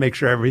to make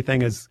sure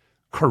everything is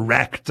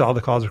correct. All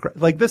the calls are correct.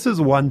 Like, this is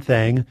one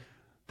thing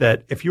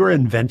that if you were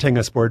inventing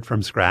a sport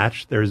from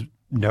scratch, there's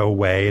no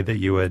way that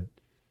you would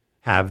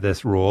have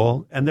this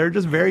rule. And there are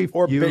just very few.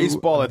 Or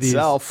baseball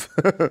itself.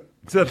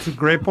 That's a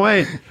great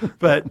point.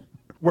 But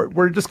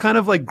we're just kind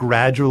of like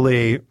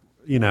gradually,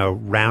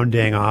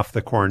 rounding off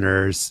the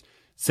corners,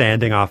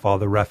 sanding off all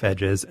the rough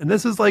edges. And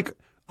this is like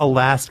a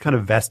last kind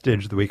of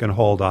vestige that we can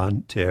hold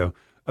on to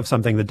of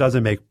something that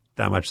doesn't make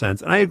that much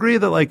sense. And I agree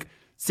that like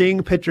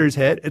seeing pitchers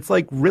hit, it's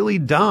like really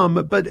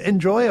dumb, but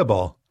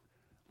enjoyable.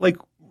 Like,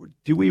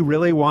 do we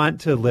really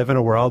want to live in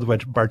a world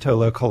which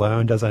Bartolo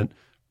Colon doesn't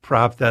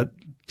prop that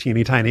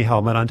teeny tiny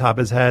helmet on top of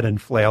his head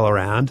and flail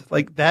around?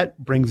 Like,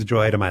 that brings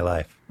joy to my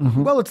life.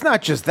 Mm-hmm. Well, it's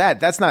not just that.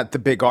 That's not the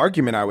big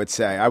argument, I would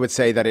say. I would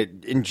say that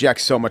it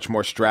injects so much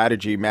more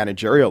strategy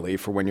managerially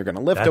for when you're going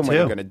to lift them, when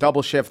you're going to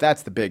double shift.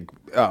 That's the big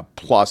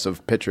plus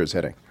of pitchers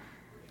hitting.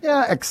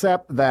 Yeah,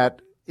 except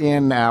that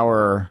in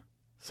our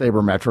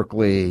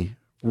sabermetrically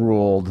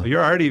ruled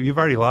you've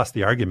already lost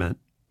the argument,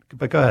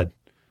 but go ahead.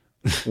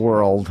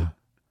 World,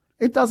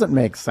 it doesn't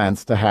make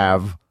sense to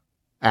have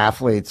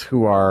athletes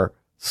who are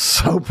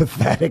so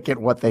pathetic at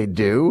what they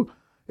do.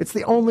 It's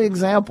the only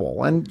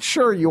example. And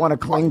sure, you want to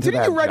cling to that.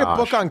 Didn't you write Josh.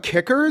 a book on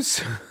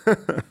kickers?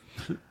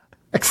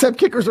 Except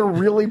kickers are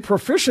really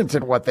proficient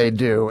at what they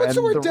do. That's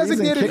and what the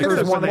designated reason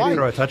hitters want to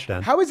throw a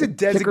touchdown. How is a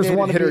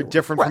designated hitter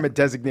different from a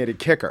designated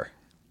kicker?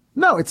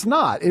 No, it's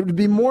not. It would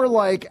be more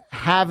like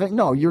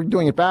you're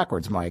doing it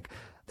backwards, Mike.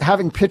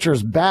 Having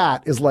pitchers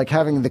bat is like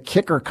having the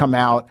kicker come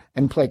out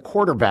and play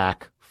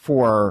quarterback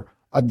for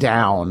a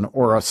down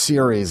or a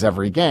series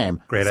every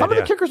game. Great Some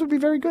idea. of the kickers would be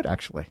very good,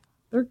 actually.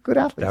 They're good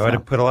athletes. That would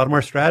have put a lot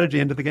more strategy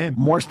into the game.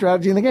 More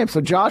strategy in the game.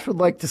 So Josh would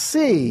like to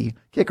see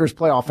kickers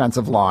play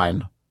offensive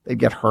line. They'd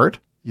get hurt.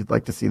 You'd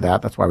like to see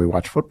that. That's why we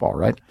watch football,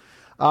 right?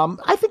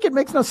 I think it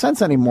makes no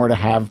sense anymore to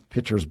have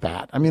pitchers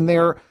bat. I mean,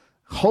 they're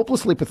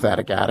hopelessly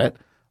pathetic at it.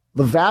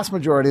 The vast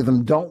majority of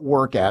them don't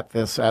work at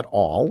this at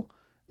all.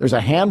 There's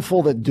a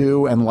handful that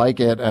do and like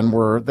it, and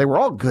they were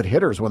all good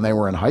hitters when they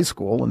were in high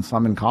school and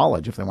some in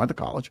college if they went to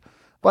college.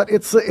 But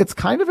it's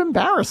kind of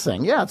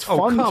embarrassing. Yeah, it's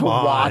fun to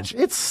watch.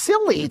 It's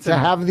silly to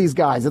have these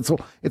guys. It's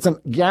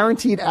a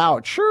guaranteed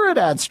out. Sure, it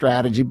adds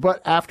strategy,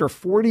 but after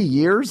 40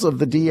 years of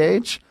the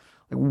DH,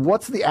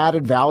 what's the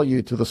added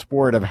value to the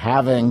sport of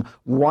having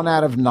 1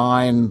 out of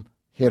 9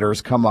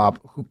 hitters come up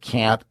who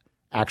can't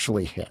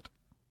actually hit?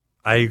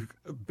 I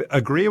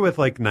agree with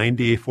like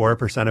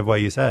 94% of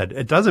what you said.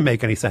 It doesn't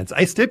make any sense.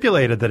 I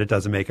stipulated that it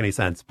doesn't make any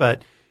sense,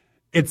 but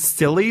it's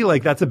silly.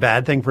 Like, that's a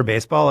bad thing for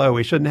baseball. Oh,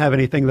 we shouldn't have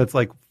anything that's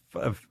like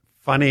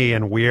funny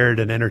and weird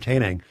and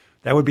entertaining.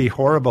 That would be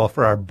horrible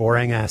for our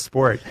boring ass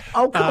sport.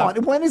 Oh, come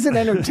on. When is it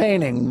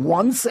entertaining?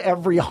 Once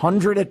every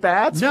 100 at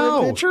bats for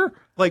a pitcher?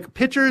 Like,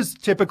 pitchers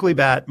typically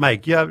bat,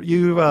 Mike,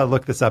 you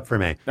look this up for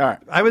me. All right.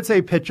 I would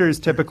say pitchers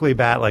typically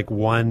bat like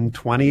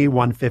 120,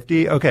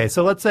 150. Okay,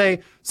 so let's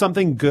say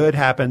something good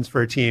happens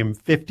for a team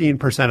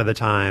 15% of the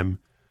time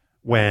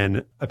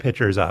when a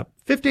pitcher's up.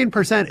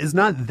 15% is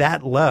not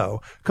that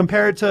low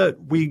compared to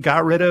we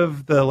got rid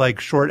of the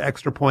like short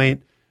extra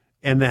point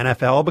in the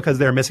NFL because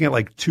they're missing it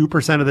like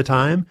 2% of the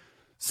time.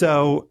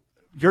 So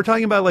you're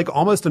talking about like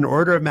almost an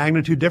order of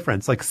magnitude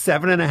difference, like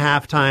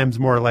 7.5 times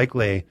more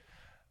likely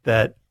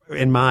that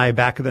in my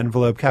back of the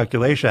envelope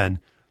calculation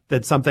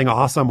that something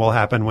awesome will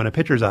happen when a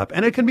pitcher's up.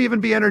 And it can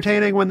even be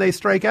entertaining when they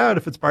strike out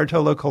if it's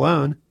Bartolo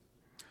Colon.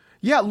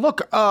 Yeah,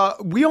 look,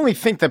 we only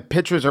think that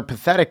pitchers are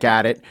pathetic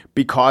at it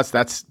because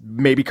that's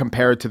maybe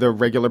compared to the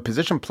regular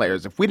position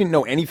players. If we didn't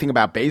know anything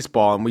about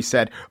baseball and we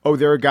said, oh,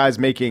 there are guys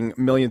making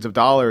millions of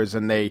dollars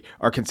and they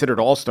are considered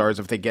all-stars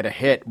if they get a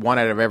hit 1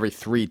 out of every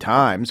 3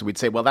 times, we'd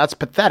say, well, that's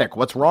pathetic.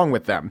 What's wrong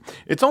with them?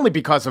 It's only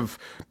because of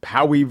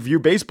how we view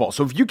baseball.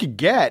 So if you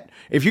get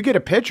a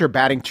pitcher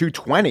batting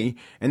 220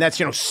 and that's,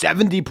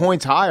 70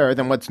 points higher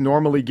than what's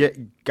normally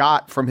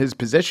got from his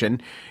position,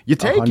 you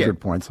take 100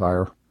 points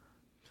higher.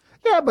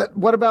 Yeah, but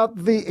what about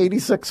the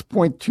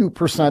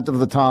 86.2% of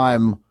the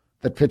time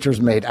that pitchers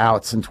made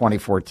outs in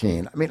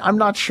 2014? I mean, I'm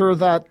not sure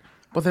that.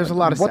 Well, there's a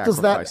lot of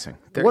sacrificing.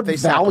 What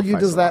value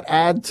does that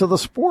add to the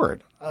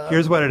sport?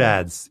 Here's what it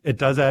adds. It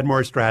does add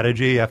more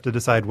strategy. You have to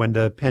decide when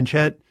to pinch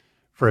hit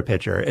for a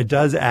pitcher. It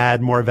does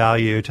add more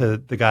value to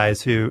the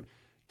guys who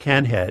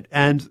can hit.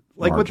 And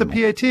like with the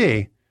PAT,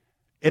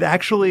 it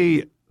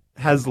actually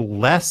has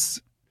less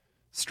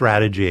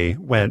strategy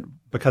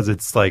because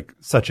it's like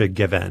such a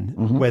given.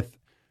 Mm-hmm. With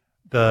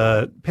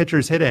the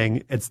pitchers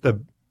hitting, it's the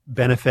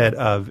benefit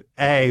of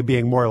A,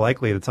 being more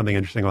likely that something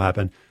interesting will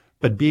happen,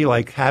 but B,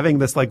 like having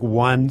this like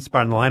one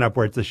spot in the lineup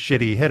where it's a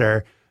shitty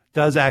hitter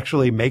does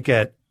actually make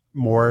it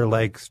more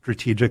like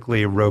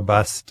strategically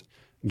robust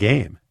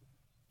game.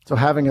 So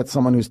having it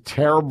someone who's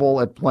terrible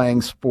at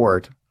playing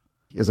sport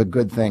is a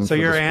good thing. So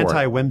for you're the sport.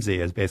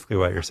 anti-whimsy is basically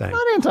what you're saying.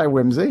 Not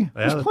anti-whimsy.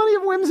 Yeah. There's plenty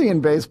of whimsy in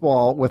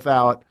baseball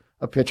without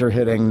a pitcher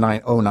hitting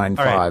 9.095.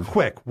 All right,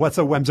 quick. What's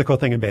a whimsical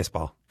thing in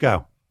baseball?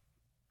 Go.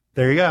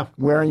 There you go.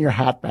 Wearing your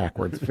hat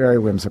backwards. Very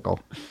whimsical.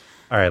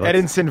 All right,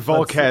 Edinson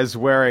Volquez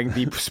wearing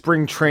the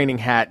spring training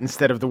hat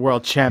instead of the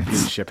World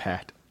Championship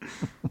hat.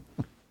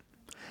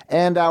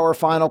 And our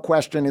final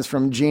question is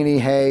from Jeannie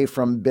Hay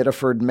from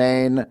Biddeford,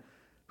 Maine,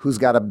 who's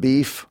got a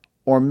beef,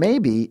 or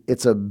maybe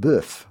it's a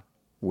boof,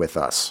 with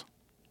us.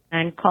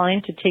 I'm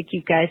calling to take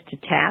you guys to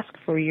task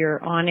for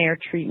your on-air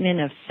treatment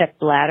of Sepp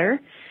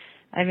Blatter.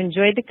 I've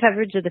enjoyed the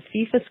coverage of the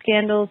FIFA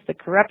scandals, the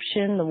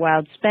corruption, the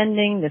wild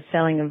spending, the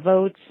selling of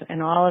votes,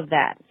 and all of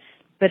that.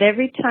 But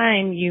every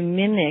time you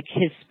mimic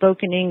his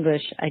spoken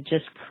English, I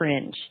just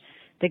cringe.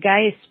 The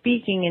guy is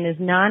speaking in his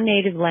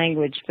non-native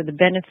language for the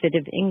benefit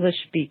of English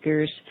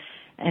speakers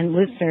and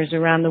listeners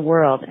around the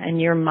world, and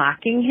you're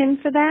mocking him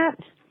for that?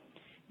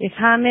 If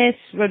James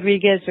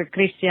Rodriguez or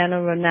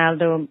Cristiano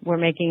Ronaldo were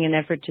making an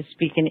effort to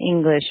speak in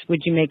English,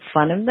 would you make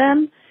fun of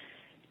them?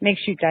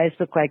 Makes you guys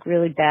look like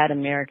really bad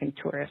American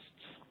tourists.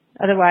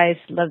 Otherwise,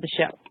 love the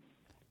show.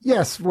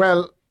 Yes,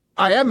 well,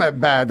 I am a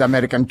bad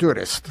American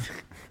tourist.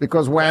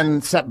 Because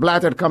when Sepp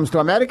Blatter comes to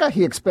America,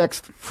 he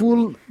expects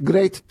full,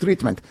 great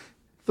treatment.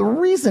 The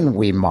reason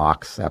we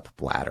mock Sepp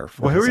Blatter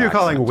for Well, who are you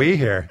calling we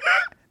here?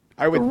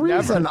 The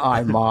reason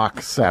I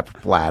mock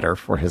Sepp Blatter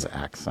for his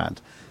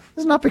accent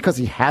is not because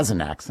he has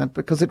an accent,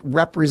 because it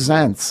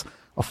represents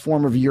a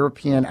form of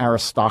European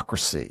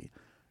aristocracy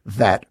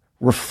that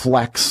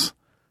reflects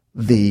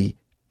the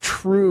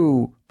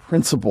true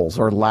principles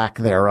or lack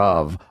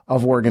thereof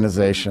of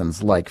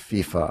organizations like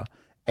FIFA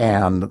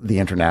and the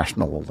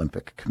International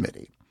Olympic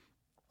Committee.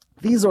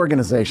 These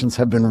organizations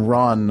have been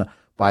run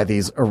by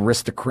these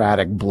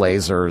aristocratic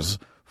blazers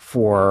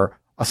for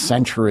a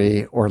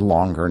century or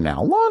longer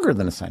now. Longer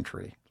than a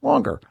century.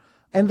 Longer.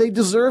 And they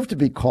deserve to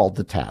be called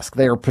to task.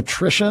 They are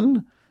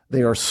patrician,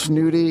 they are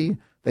snooty,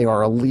 they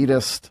are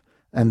elitist,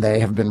 and they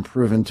have been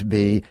proven to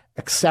be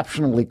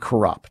exceptionally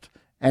corrupt.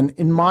 And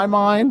in my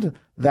mind,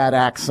 that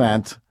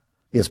accent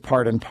is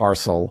part and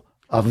parcel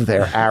of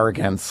their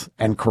arrogance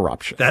and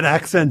corruption. That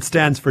accent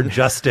stands for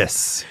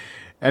justice.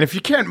 And if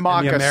you can't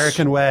mock the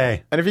American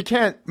way, and if you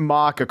can't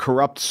mock a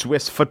corrupt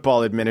Swiss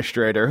football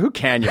administrator, who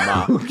can you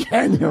mock? Who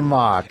can you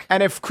mock?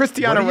 And if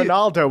Cristiano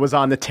Ronaldo was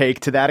on the take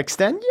to that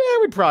extent,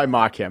 yeah, we'd probably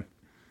mock him.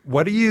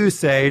 What do you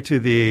say to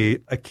the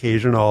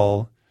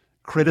occasional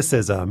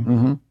criticism?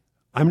 Mm-hmm.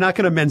 I'm not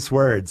going to mince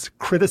words.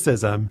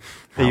 Criticism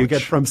that you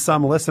get from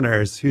some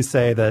listeners who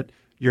say that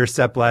your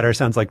Sepp Blatter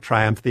sounds like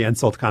Triumph the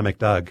Insult Comic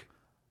Doug.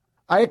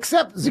 I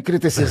accept the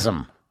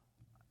criticism.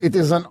 It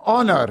is an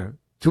honor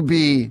to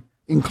be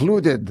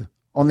included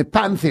on the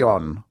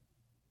pantheon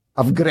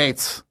of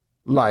greats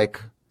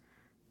like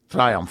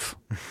Triumph.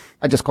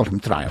 I just call him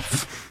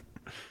Triumph.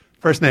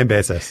 First name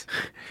basis.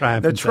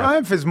 Triumph. The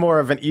Triumph is more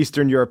of an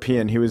Eastern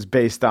European. He was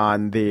based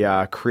on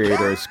the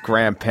creator's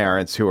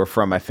grandparents who are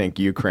from, I think,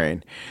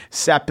 Ukraine.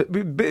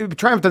 Triumph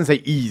doesn't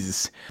say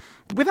ease.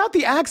 Without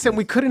the accent,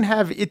 we couldn't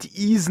have it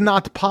is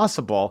not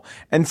possible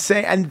and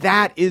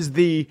that is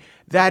the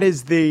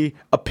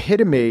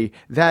epitome,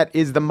 that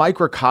is the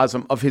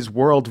microcosm of his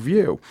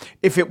worldview.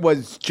 If it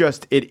was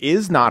just it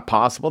is not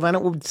possible, then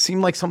it would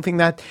seem like something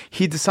that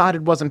he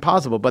decided wasn't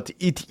possible. But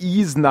it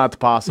is not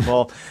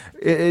possible.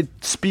 It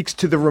speaks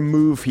to the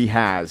remove he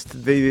has,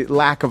 the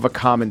lack of a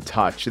common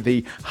touch,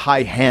 the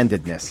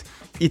high-handedness.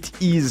 It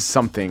is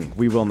something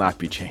we will not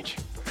be changing.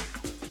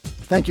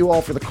 Thank you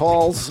all for the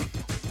calls.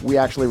 We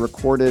actually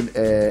recorded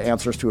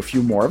answers to a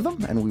few more of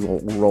them, and we will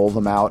roll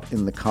them out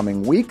in the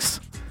coming weeks.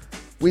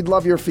 We'd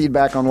love your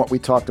feedback on what we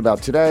talked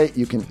about today.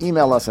 You can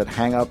email us at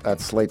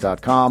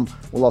hangup@slate.com.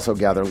 We'll also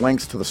gather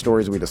links to the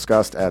stories we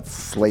discussed at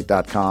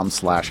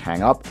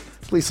slate.com/hangup.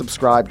 Please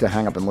subscribe to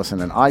Hang Up and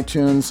Listen in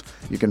iTunes.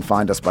 You can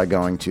find us by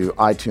going to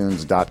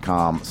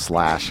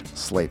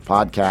itunes.com/Slate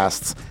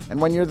Podcasts.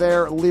 And when you're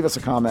there, leave us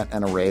a comment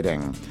and a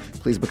rating.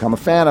 Please become a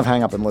fan of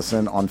Hang Up and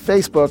Listen on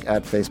Facebook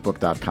at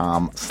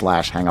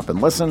facebook.com/Hang Up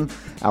and Listen.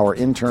 Our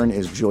intern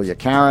is Julia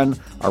Karen.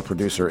 Our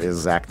producer is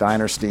Zach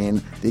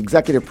Dinerstein. The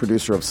executive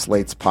producer of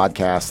Slate's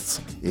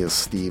podcasts is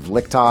Steve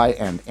Lickteig,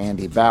 and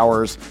Andy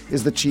Bowers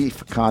is the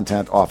chief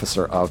content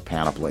officer of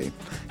Panoply.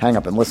 Hang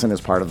Up and Listen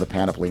is part of the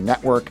Panoply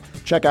Network.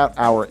 Check out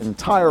our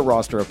entire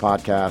roster of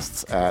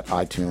podcasts at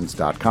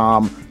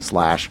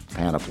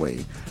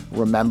itunes.com/Panoply.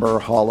 Remember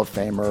Hall of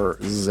Famer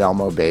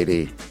Zelmo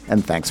Beatty,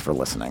 and thanks for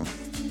listening.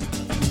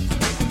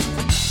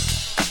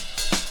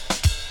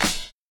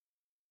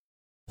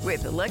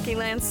 With the Lucky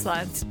Land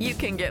Slots, you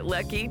can get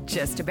lucky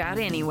just about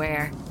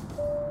anywhere.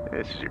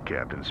 This is your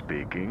captain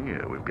speaking.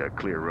 We've got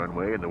clear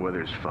runway and the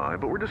weather's fine,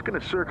 but we're just going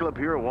to circle up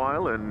here a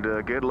while and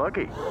get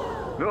lucky.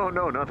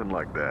 No, nothing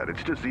like that.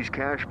 It's just these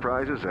cash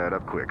prizes add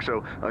up quick.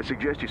 So I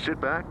suggest you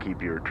sit back,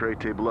 keep your tray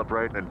table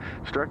upright, and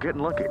start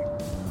getting lucky.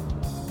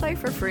 Play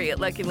for free at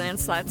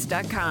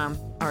LuckyLandSlots.com.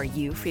 Are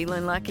you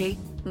feeling lucky?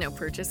 No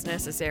purchase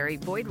necessary.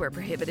 Void where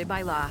prohibited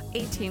by law.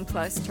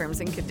 18+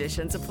 terms and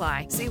conditions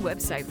apply. See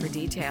website for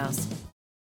details.